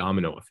bit of a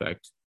domino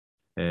effect.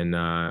 And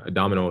a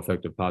domino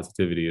effect of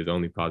positivity is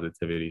only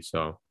positivity.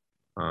 So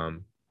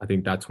I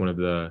think that's one of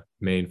the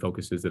main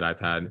focuses that I've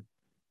had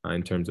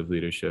in terms of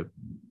leadership.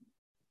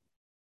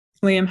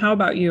 Liam, how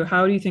about you?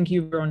 How do you think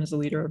you've grown as a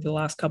leader over the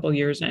last couple of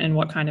years, and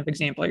what kind of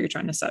example are you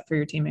trying to set for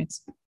your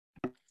teammates?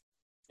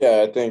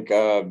 Yeah, I think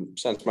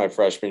since my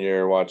freshman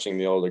year, watching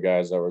the older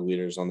guys that were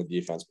leaders on the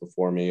defense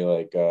before me,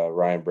 like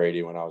Ryan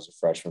Brady when I was a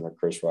freshman, or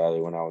Chris Riley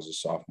when I was a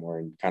sophomore,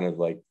 and kind of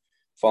like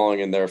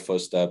following in their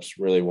footsteps,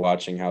 really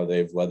watching how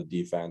they've led the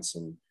defense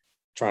and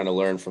trying to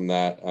learn from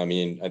that. I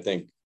mean, I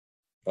think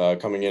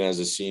coming in as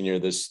a senior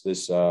this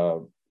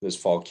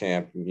fall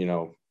camp,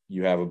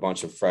 you have a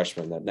bunch of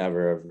freshmen that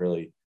never have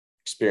really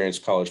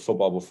experienced college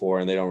football before,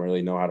 and they don't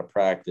really know how to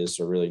practice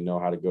or really know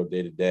how to go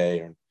day to day.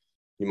 And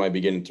you might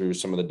be getting through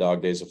some of the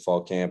dog days of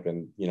fall camp,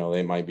 and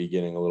they might be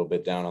getting a little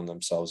bit down on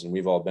themselves, and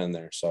we've all been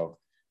there. So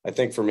I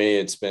think for me,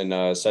 it's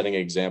been setting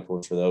an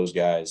example for those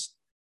guys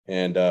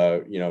and,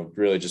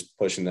 really just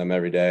pushing them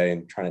every day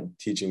and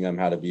teaching them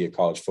how to be a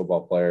college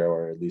football player,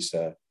 or at least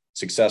a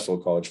successful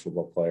college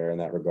football player in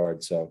that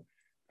regard. So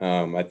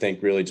I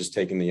think really just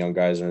taking the young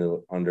guys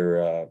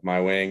under my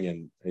wing,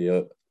 and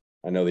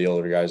I know the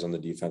older guys on the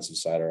defensive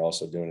side are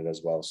also doing it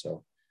as well.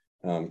 So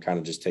kind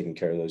of just taking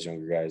care of those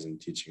younger guys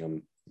and teaching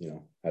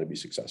them, how to be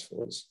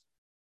successful.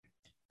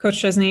 Coach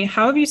Chesney,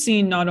 how have you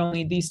seen not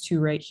only these two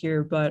right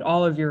here, but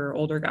all of your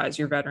older guys,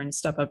 your veterans,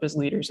 step up as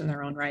leaders in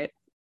their own right?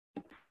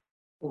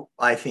 Well,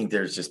 I think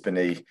there's just been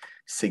a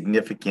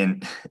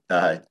significant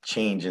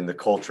change in the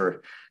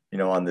culture,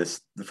 on the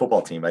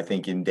football team. I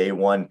think in day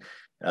one,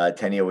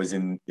 Tenio was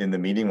in the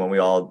meeting when we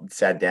all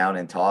sat down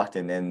and talked,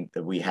 and then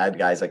we had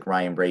guys like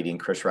Ryan Brady and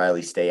Chris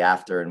Riley stay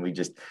after, and we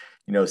just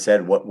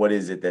said what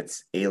is it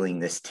that's ailing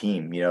this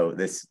team?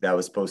 That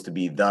was supposed to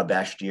be the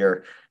best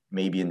year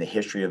maybe in the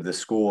history of the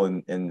school,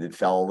 and it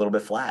fell a little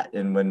bit flat.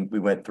 And when we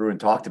went through and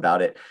talked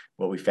about it,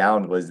 what we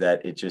found was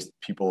that it just,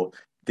 people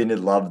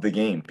didn't love the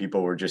game.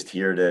 People were just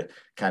here to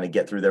kind of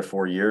get through their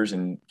 4 years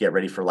and get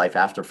ready for life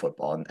after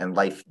football. And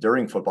life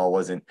during football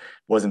wasn't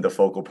the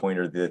focal point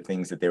or the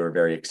things that they were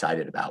very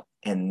excited about.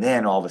 And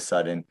then all of a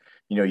sudden,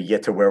 you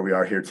get to where we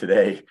are here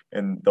today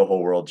and the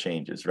whole world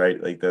changes, right?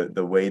 Like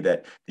the way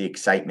that the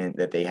excitement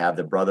that they have,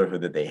 the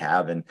brotherhood that they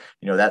have. And,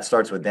 that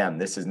starts with them.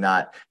 This is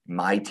not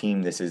my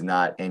team. This is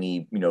not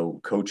any,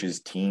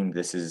 coach's team.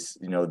 This is,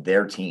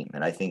 their team.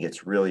 And I think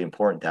it's really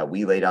important that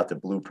we laid out the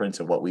blueprints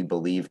of what we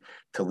believe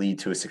to lead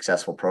to a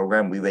successful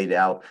program. We laid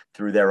out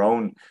through their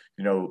own,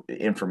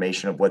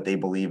 information of what they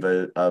believe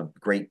a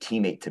great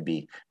teammate to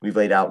be. We've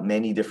laid out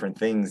many different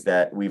things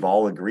that we've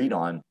all agreed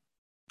on.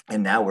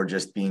 And now we're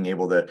just being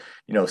able to,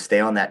 stay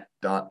on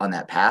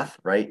that path,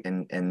 right?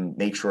 And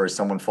make sure if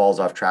someone falls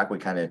off track, we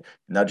kind of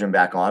nudge them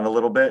back on a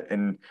little bit.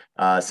 And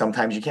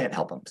sometimes you can't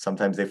help them.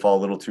 Sometimes they fall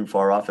a little too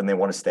far off and they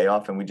want to stay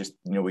off, and we just,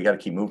 we got to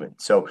keep moving.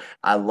 So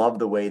I love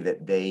the way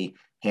that they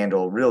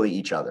handle really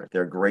each other.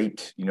 They're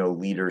great,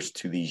 leaders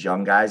to these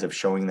young guys of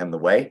showing them the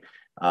way.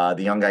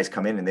 The young guys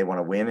come in and they want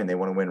to win, and they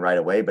want to win right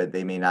away, but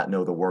they may not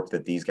know the work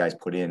that these guys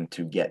put in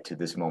to get to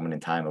this moment in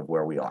time of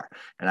where we are.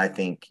 And I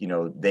think,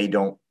 they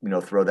don't,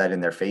 throw that in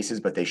their faces,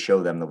 but they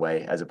show them the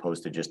way as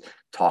opposed to just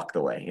talk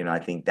the way. I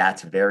think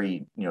that's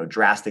very,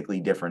 drastically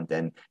different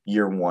than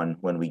year one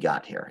when we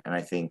got here. And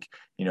I think,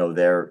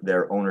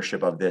 their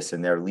ownership of this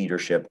and their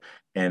leadership,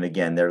 and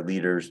again, they're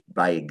leaders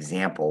by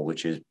example,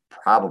 which is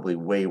probably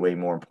way, way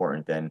more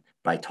important than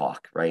by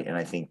talk, right? And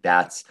I think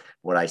that's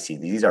what I see.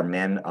 These are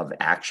men of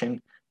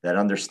action that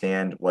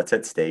understand what's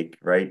at stake,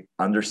 right?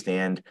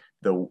 Understand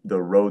the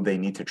road they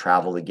need to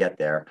travel to get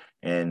there,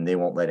 and they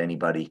won't let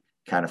anybody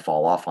kind of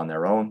fall off on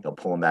their own. They'll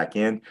pull them back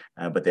in,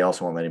 but they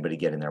also won't let anybody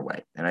get in their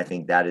way. And I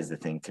think that is the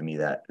thing to me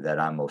that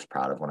I'm most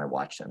proud of when I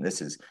watch them.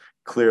 This is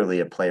clearly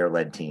a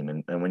player-led team.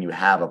 And when you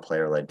have a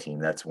player-led team,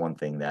 that's one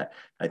thing that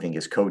I think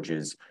as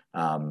coaches,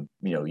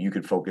 you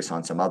could focus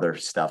on some other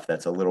stuff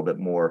that's a little bit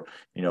more,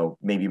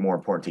 maybe more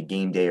important to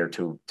game day or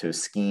to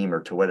scheme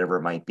or to whatever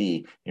it might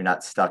be. You're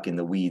not stuck in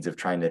the weeds of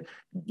trying to,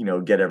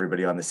 get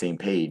everybody on the same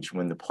page.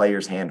 When the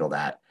players handle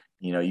that,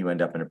 you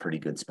end up in a pretty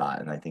good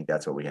spot. And I think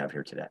that's what we have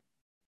here today.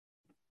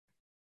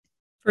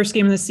 First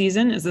game of the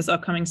season is this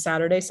upcoming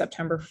Saturday,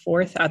 September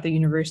 4th at the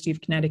University of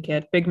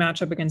Connecticut. Big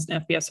matchup against an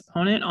FBS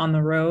opponent on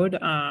the road.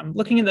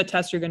 Looking at the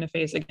test you're going to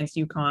face against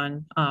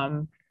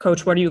UConn,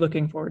 Coach, what are you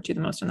looking forward to the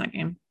most in that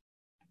game?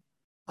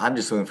 I'm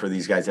just looking for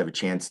these guys to have a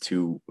chance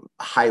to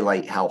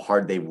highlight how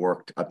hard they've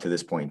worked up to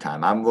this point in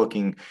time. I'm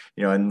looking,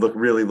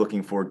 really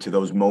looking forward to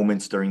those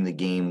moments during the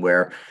game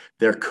where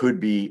there could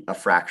be a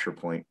fracture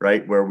point,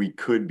 right? Where we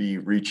could be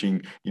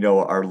reaching,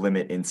 our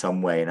limit in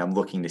some way. And I'm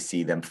looking to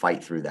see them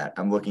fight through that.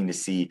 I'm looking to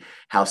see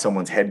how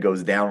someone's head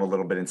goes down a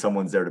little bit and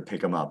someone's there to pick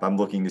them up. I'm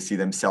looking to see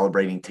them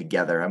celebrating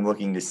together. I'm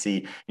looking to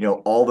see,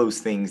 all those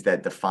things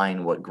that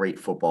define what great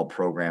football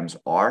programs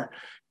are.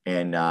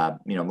 And, I'm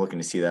looking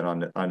to see that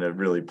on a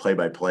really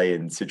play-by-play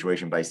and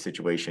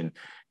situation-by-situation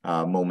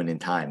moment in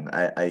time.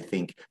 I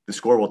think the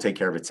score will take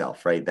care of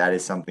itself, right? That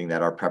is something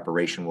that our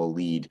preparation will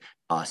lead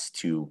us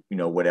to,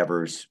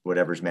 whatever's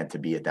meant to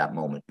be at that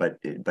moment. But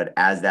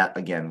as that,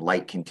 again,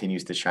 light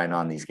continues to shine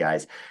on these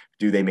guys,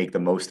 do they make the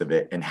most of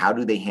it? And how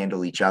do they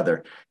handle each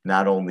other,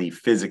 not only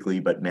physically,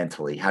 but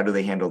mentally? How do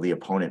they handle the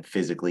opponent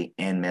physically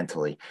and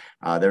mentally?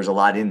 There's a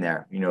lot in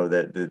there,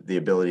 the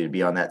ability to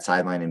be on that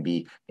sideline and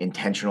be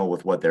intentional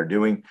with what they're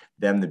doing,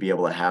 them to be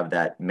able to have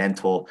that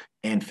mental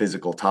and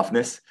physical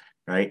toughness,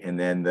 right? And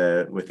then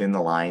within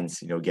the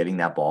lines, getting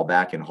that ball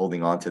back and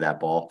holding on to that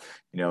ball,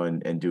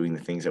 and doing the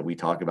things that we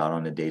talk about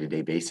on a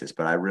day-to-day basis.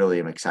 But I really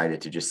am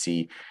excited to just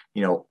see,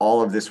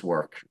 all of this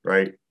work,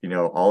 right?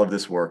 All of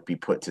this work be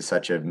put to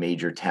such a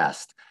major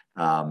test.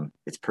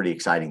 It's pretty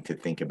exciting to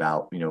think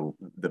about,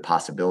 the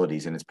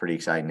possibilities, and it's pretty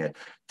exciting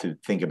to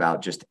think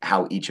about just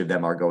how each of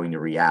them are going to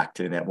react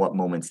and at what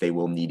moments they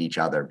will need each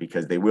other,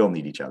 because they will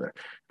need each other,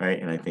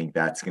 right? And I think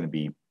that's going to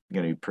be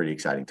pretty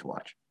exciting to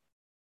watch.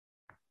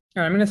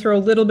 All right, I'm going to throw a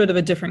little bit of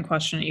a different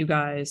question at you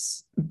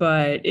guys,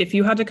 but if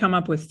you had to come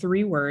up with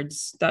 3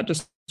 words that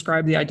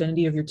describe the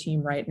identity of your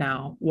team right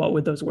now, what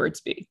would those words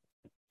be?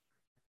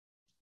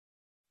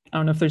 I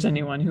don't know if there's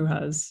anyone who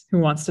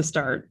wants to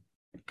start.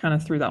 Kind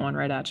of threw that one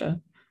right at you.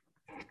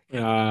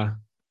 3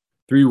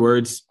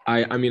 words.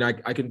 I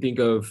can think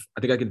of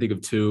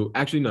 2.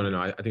 Actually, no.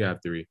 I think I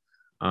have 3.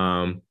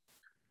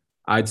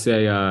 I'd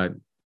say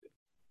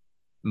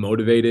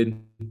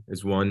motivated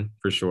is one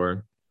for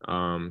sure.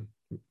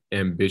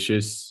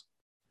 Ambitious.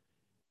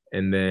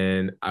 And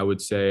then I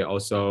would say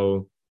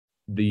also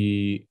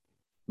the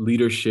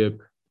leadership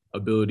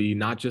ability,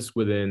 not just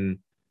within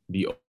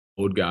the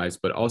old guys,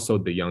 but also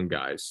the young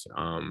guys.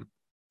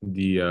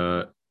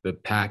 The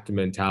packed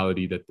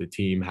mentality that the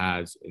team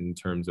has in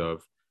terms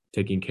of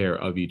taking care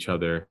of each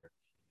other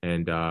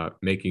and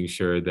making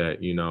sure that,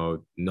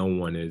 no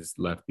one is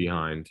left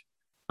behind.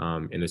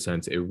 In a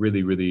sense, it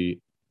really,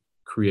 really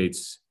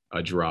creates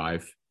a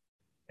drive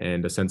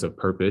and a sense of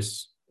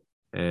purpose.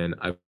 And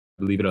I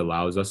believe it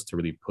allows us to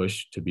really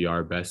push to be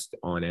our best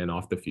on and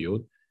off the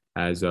field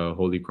as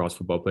Holy Cross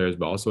football players,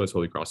 but also as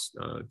Holy Cross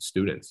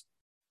students.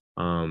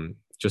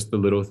 Just the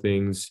little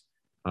things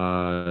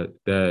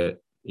that,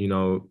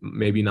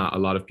 maybe not a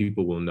lot of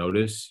people will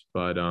notice,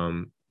 but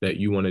that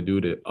you want to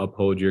do to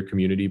uphold your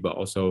community, but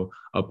also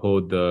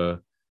uphold the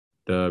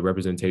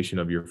representation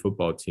of your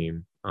football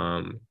team.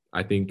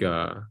 I think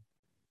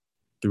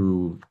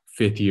through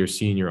 5th year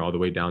senior all the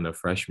way down to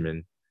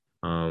freshman,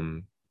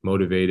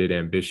 motivated,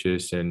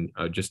 ambitious, and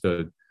just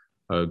a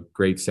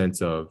great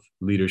sense of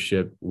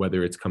leadership,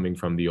 whether it's coming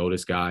from the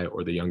oldest guy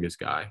or the youngest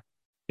guy,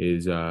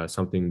 is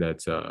something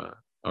that's a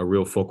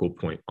real focal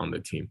point on the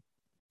team.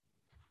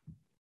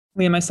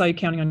 Liam, I saw you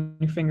counting on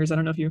your fingers. I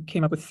don't know if you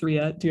came up with 3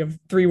 yet. Do you have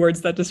 3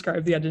 words that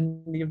describe the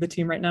identity of the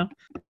team right now?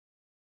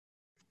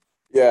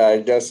 Yeah, I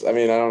guess. I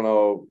don't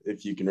know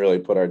if you can really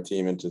put our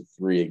team into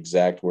 3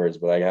 exact words,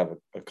 but I have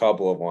a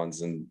couple of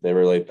ones, and they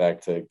relate back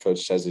to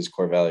Coach Chesney's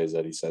core values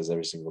that he says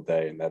every single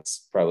day. And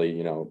that's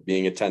probably,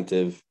 being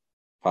attentive,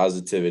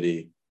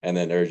 positivity, and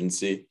then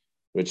urgency,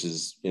 which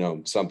is,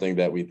 something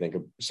that we think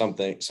of,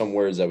 some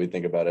words that we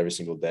think about every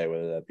single day,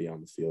 whether that be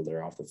on the field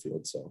or off the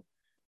field. So,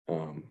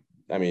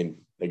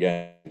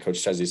 again,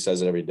 Coach Chesney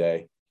says it every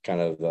day, kind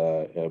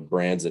of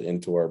brands it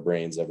into our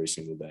brains every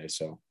single day.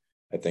 So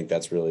I think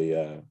that's really,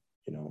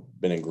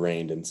 been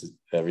ingrained into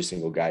every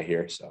single guy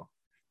here. So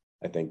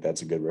I think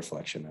that's a good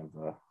reflection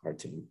of our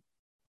team.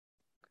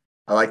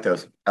 I like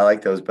those,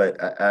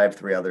 but I have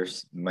 3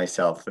 others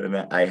myself. And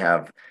I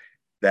have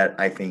that.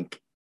 I think,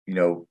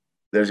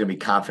 there's going to be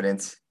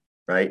confidence,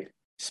 right?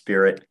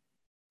 Spirit.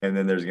 And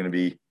then there's going to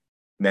be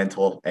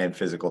mental and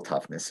physical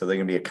toughness. So they're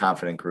going to be a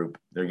confident group.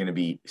 They're going to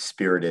be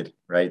spirited,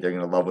 right? They're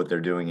going to love what they're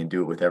doing and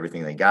do it with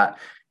everything they got.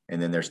 And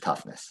then there's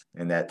toughness.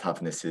 And that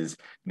toughness is,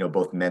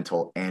 both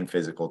mental and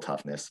physical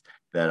toughness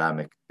that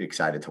I'm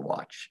excited to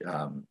watch.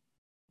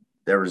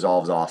 Their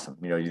resolve is awesome.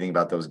 You think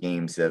about those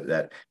games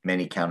that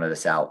many counted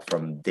us out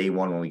from day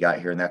one when we got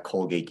here. In that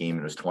Colgate game,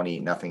 it was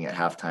 28-0 at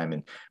halftime,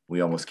 and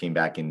we almost came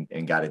back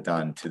and got it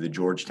done, to the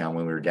Georgetown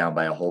when we were down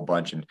by a whole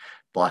bunch and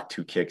blocked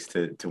 2 kicks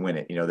to win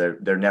it.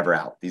 They're never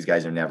out. These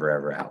guys are never,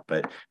 ever out.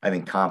 But I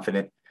think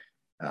confident,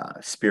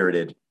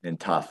 spirited, and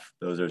tough,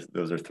 those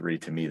are 3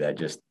 to me that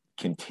just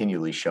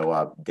continually show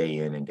up day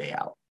in and day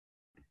out.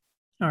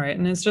 All right.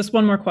 And it's just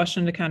one more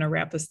question to kind of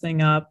wrap this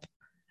thing up.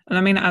 And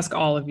I'm going to ask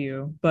all of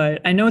you,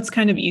 but I know it's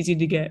kind of easy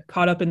to get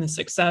caught up in the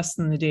success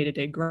and the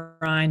day-to-day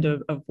grind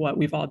of what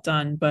we've all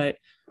done. But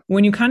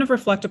when you kind of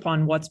reflect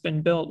upon what's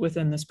been built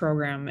within this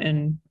program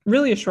in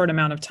really a short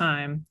amount of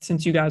time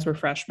since you guys were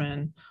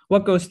freshmen,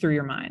 what goes through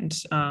your mind?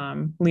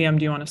 Liam,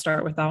 do you want to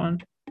start with that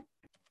one?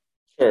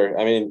 Sure.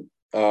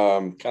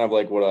 Kind of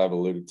like what I've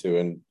alluded to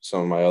in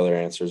some of my other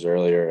answers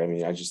earlier.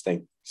 I just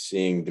think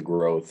seeing the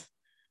growth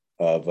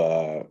of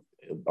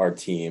our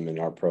team and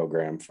our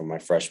program from my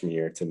freshman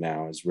year to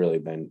now has really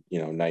been,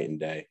 night and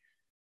day.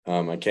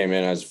 I came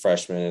in as a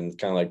freshman, and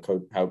kind of like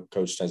how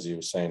Coach Chesney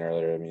was saying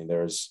earlier,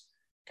 there was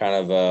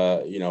kind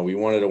of, we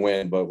wanted to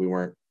win, but we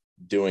weren't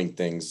doing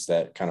things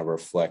that kind of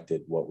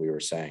reflected what we were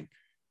saying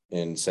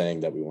and saying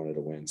that we wanted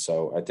to win.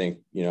 So I think,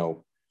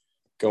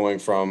 going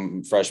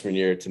from freshman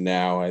year to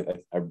now, I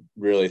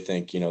really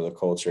think, the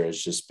culture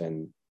has just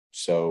been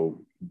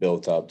so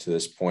built up to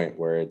this point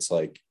where it's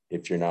like,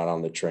 if you're not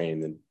on the train,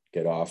 then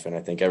get off. And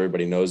I think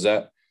everybody knows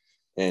that.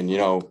 And,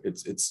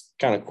 it's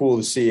kind of cool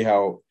to see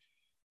how,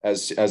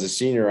 as a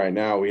senior right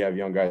now, we have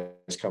young guys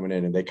coming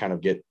in and they kind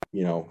of get,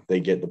 they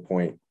get the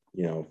point,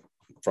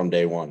 from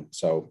day one.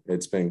 So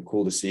it's been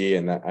cool to see.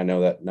 And I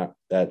know that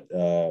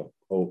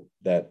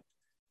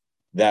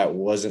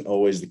wasn't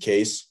always the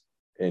case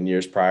in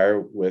years prior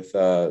with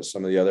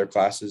some of the other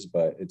classes,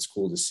 but it's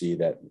cool to see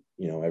that,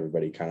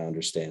 everybody kind of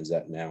understands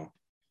that now.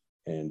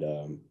 And,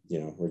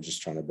 we're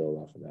just trying to build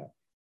off of that.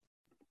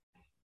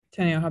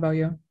 Tenio, how about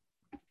you?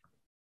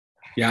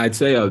 Yeah, I'd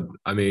say, I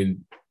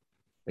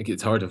think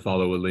it's hard to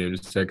follow what Liam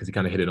just said because he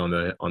kind of hit it on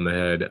the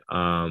head.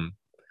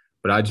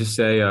 But I'd just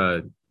say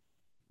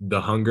the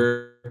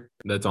hunger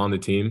that's on the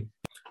team.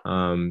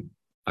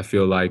 I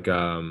feel like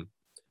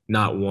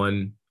not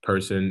one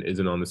person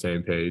isn't on the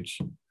same page.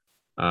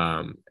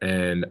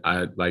 And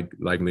I like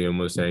Liam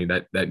was saying,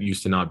 that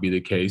used to not be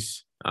the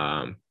case.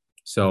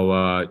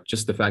 So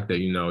just the fact that,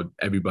 you know,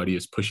 everybody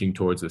is pushing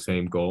towards the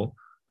same goal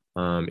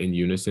in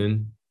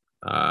unison,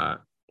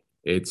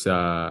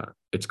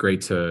 it's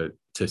great to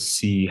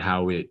see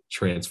how it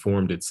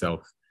transformed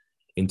itself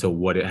into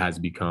what it has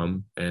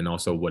become, and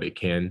also what it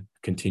can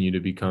continue to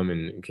become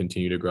and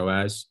continue to grow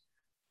as.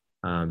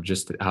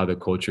 Just how the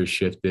culture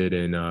shifted,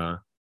 and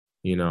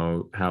you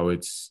know, how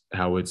it's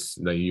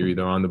like you're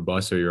either on the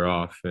bus or you're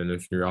off, and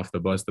if you're off the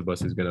bus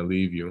is going to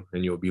leave you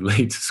and you'll be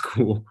late to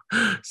school.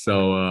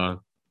 So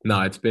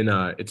no, it's been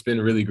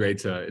really great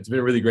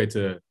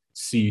to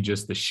see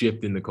just the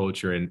shift in the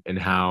culture, and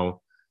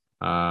how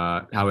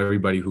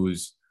everybody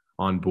who's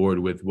on board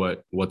with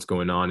what's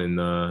going on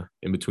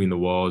in between the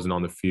walls and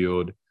on the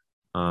field,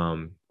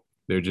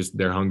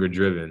 they're hunger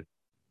driven,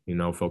 you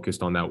know,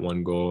 focused on that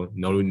one goal,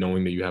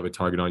 knowing that you have a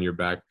target on your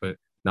back, but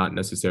not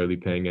necessarily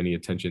paying any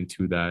attention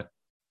to that,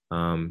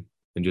 and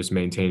just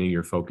maintaining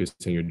your focus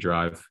and your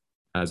drive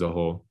as a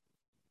whole.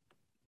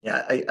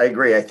 Yeah, I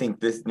agree. I think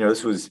this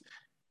was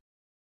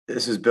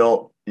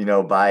built, you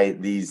know, by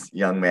these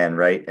young men,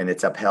 right? And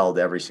it's upheld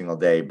every single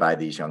day by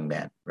these young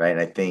men, right?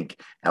 And I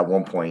think at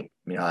one point,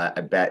 you know,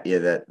 I bet you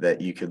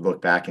that you could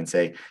look back and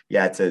say,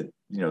 yeah,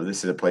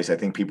 this is a place I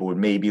think people would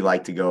maybe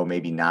like to go,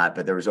 maybe not.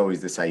 But there was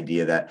always this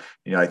idea that,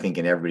 you know, I think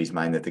in everybody's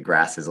mind that the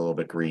grass is a little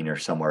bit greener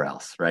somewhere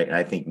else, right? And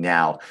I think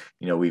now,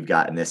 you know, we've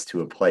gotten this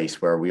to a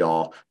place where we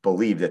all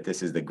believe that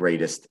this is the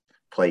greatest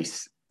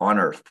place on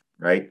earth,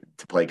 right,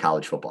 to play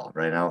college football,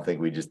 right? I don't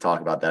think we just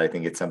talk about that. I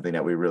think it's something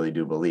that we really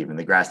do believe, and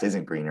the grass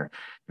isn't greener,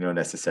 you know,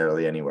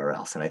 necessarily anywhere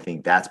else. And I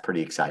think that's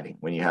pretty exciting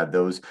when you have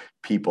those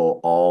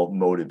people all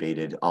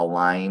motivated,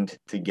 aligned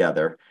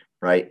together,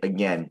 right?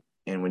 Again,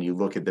 and when you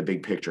look at the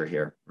big picture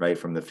here, right,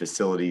 from the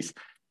facilities,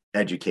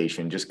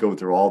 education, just go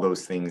through all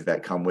those things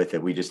that come with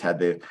it. We just had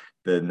the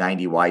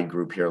 90 wide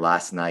group here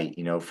last night,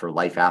 you know, for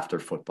life after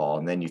football.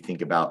 And then you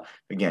think about,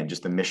 again,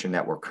 just the mission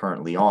that we're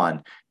currently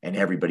on, and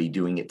everybody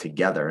doing it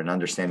together and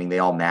understanding they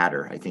all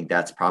matter. I think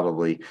that's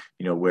probably,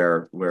 you know,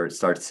 where it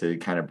starts to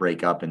kind of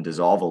break up and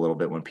dissolve a little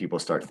bit, when people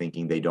start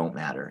thinking they don't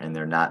matter and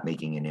they're not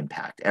making an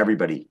impact.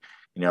 Everybody,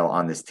 you know,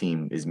 on this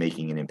team is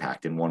making an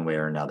impact in one way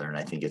or another. And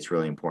I think it's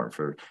really important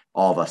for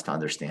all of us to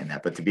understand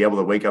that. But to be able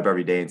to wake up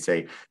every day and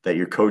say that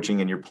you're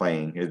coaching and you're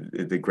playing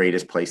is the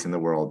greatest place in the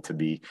world to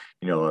be,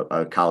 you know,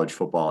 a college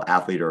football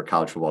athlete or a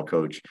college football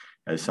coach,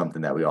 is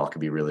something that we all could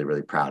be really,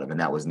 really proud of.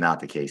 And that was not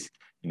the case,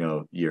 you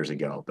know, years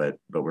ago, but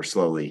we're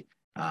slowly,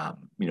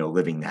 you know,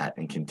 living that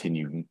and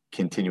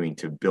continuing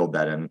to build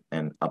that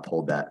and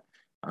uphold that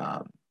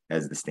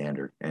as the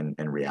standard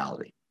and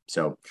reality.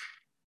 So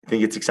I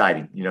think it's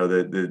exciting. You know,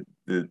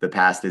 the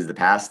past is the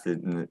past,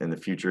 and the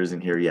future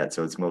isn't here yet.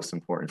 So it's most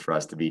important for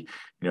us to be,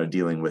 you know,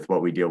 dealing with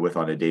what we deal with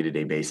on a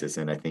day-to-day basis.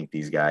 And I think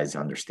these guys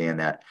understand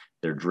that.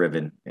 They're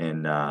driven,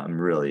 and I'm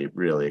really,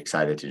 really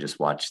excited to just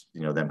watch,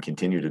 you know, them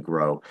continue to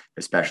grow,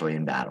 especially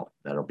in battle.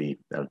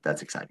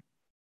 That's exciting.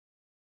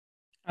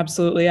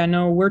 Absolutely. I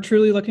know we're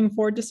truly looking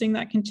forward to seeing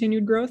that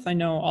continued growth. I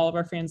know all of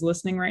our fans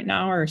listening right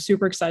now are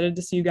super excited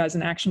to see you guys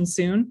in action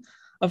soon.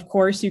 Of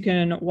course, you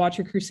can watch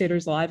your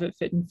Crusaders live at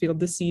Fitton Field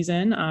this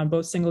season.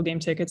 Both single game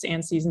tickets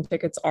and season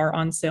tickets are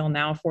on sale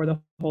now for the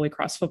Holy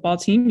Cross football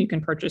team. You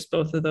can purchase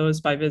both of those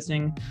by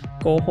visiting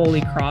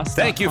goholycross.com.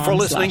 Thank you for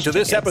listening to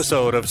this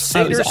episode of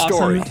Sader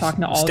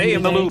Stories. Stay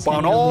in the loop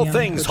on all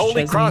things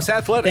Holy Cross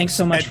athletics. Thanks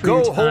so much at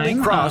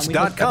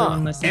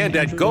goholycross.com and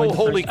at Go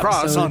Holy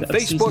Cross on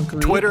Facebook,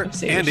 Twitter,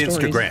 and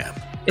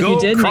Instagram. If you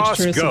did, make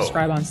sure to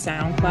subscribe on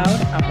SoundCloud,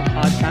 Apple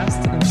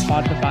Podcasts, and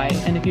Spotify.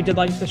 And if you did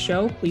like the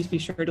show, please be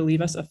sure to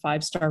leave us a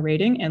 5-star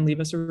rating and leave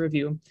us a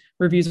review.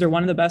 Reviews are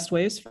one of the best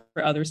ways for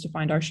others to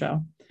find our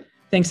show.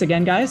 Thanks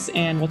again, guys,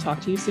 and we'll talk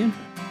to you soon.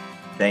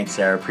 Thanks,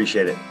 Sarah.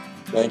 Appreciate it.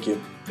 Thank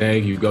you.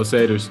 Thank you. Go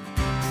Satyrs.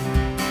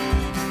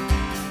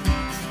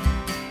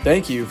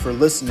 Thank you for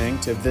listening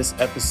to this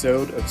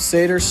episode of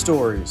Sader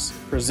Stories,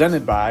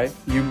 presented by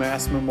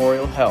UMass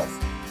Memorial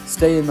Health.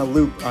 Stay in the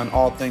loop on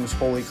all things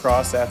Holy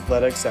Cross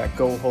athletics at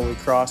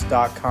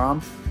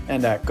goholycross.com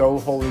and at Go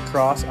Holy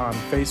Cross on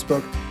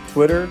Facebook,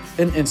 Twitter,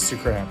 and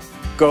Instagram.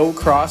 Go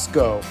Cross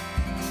Go!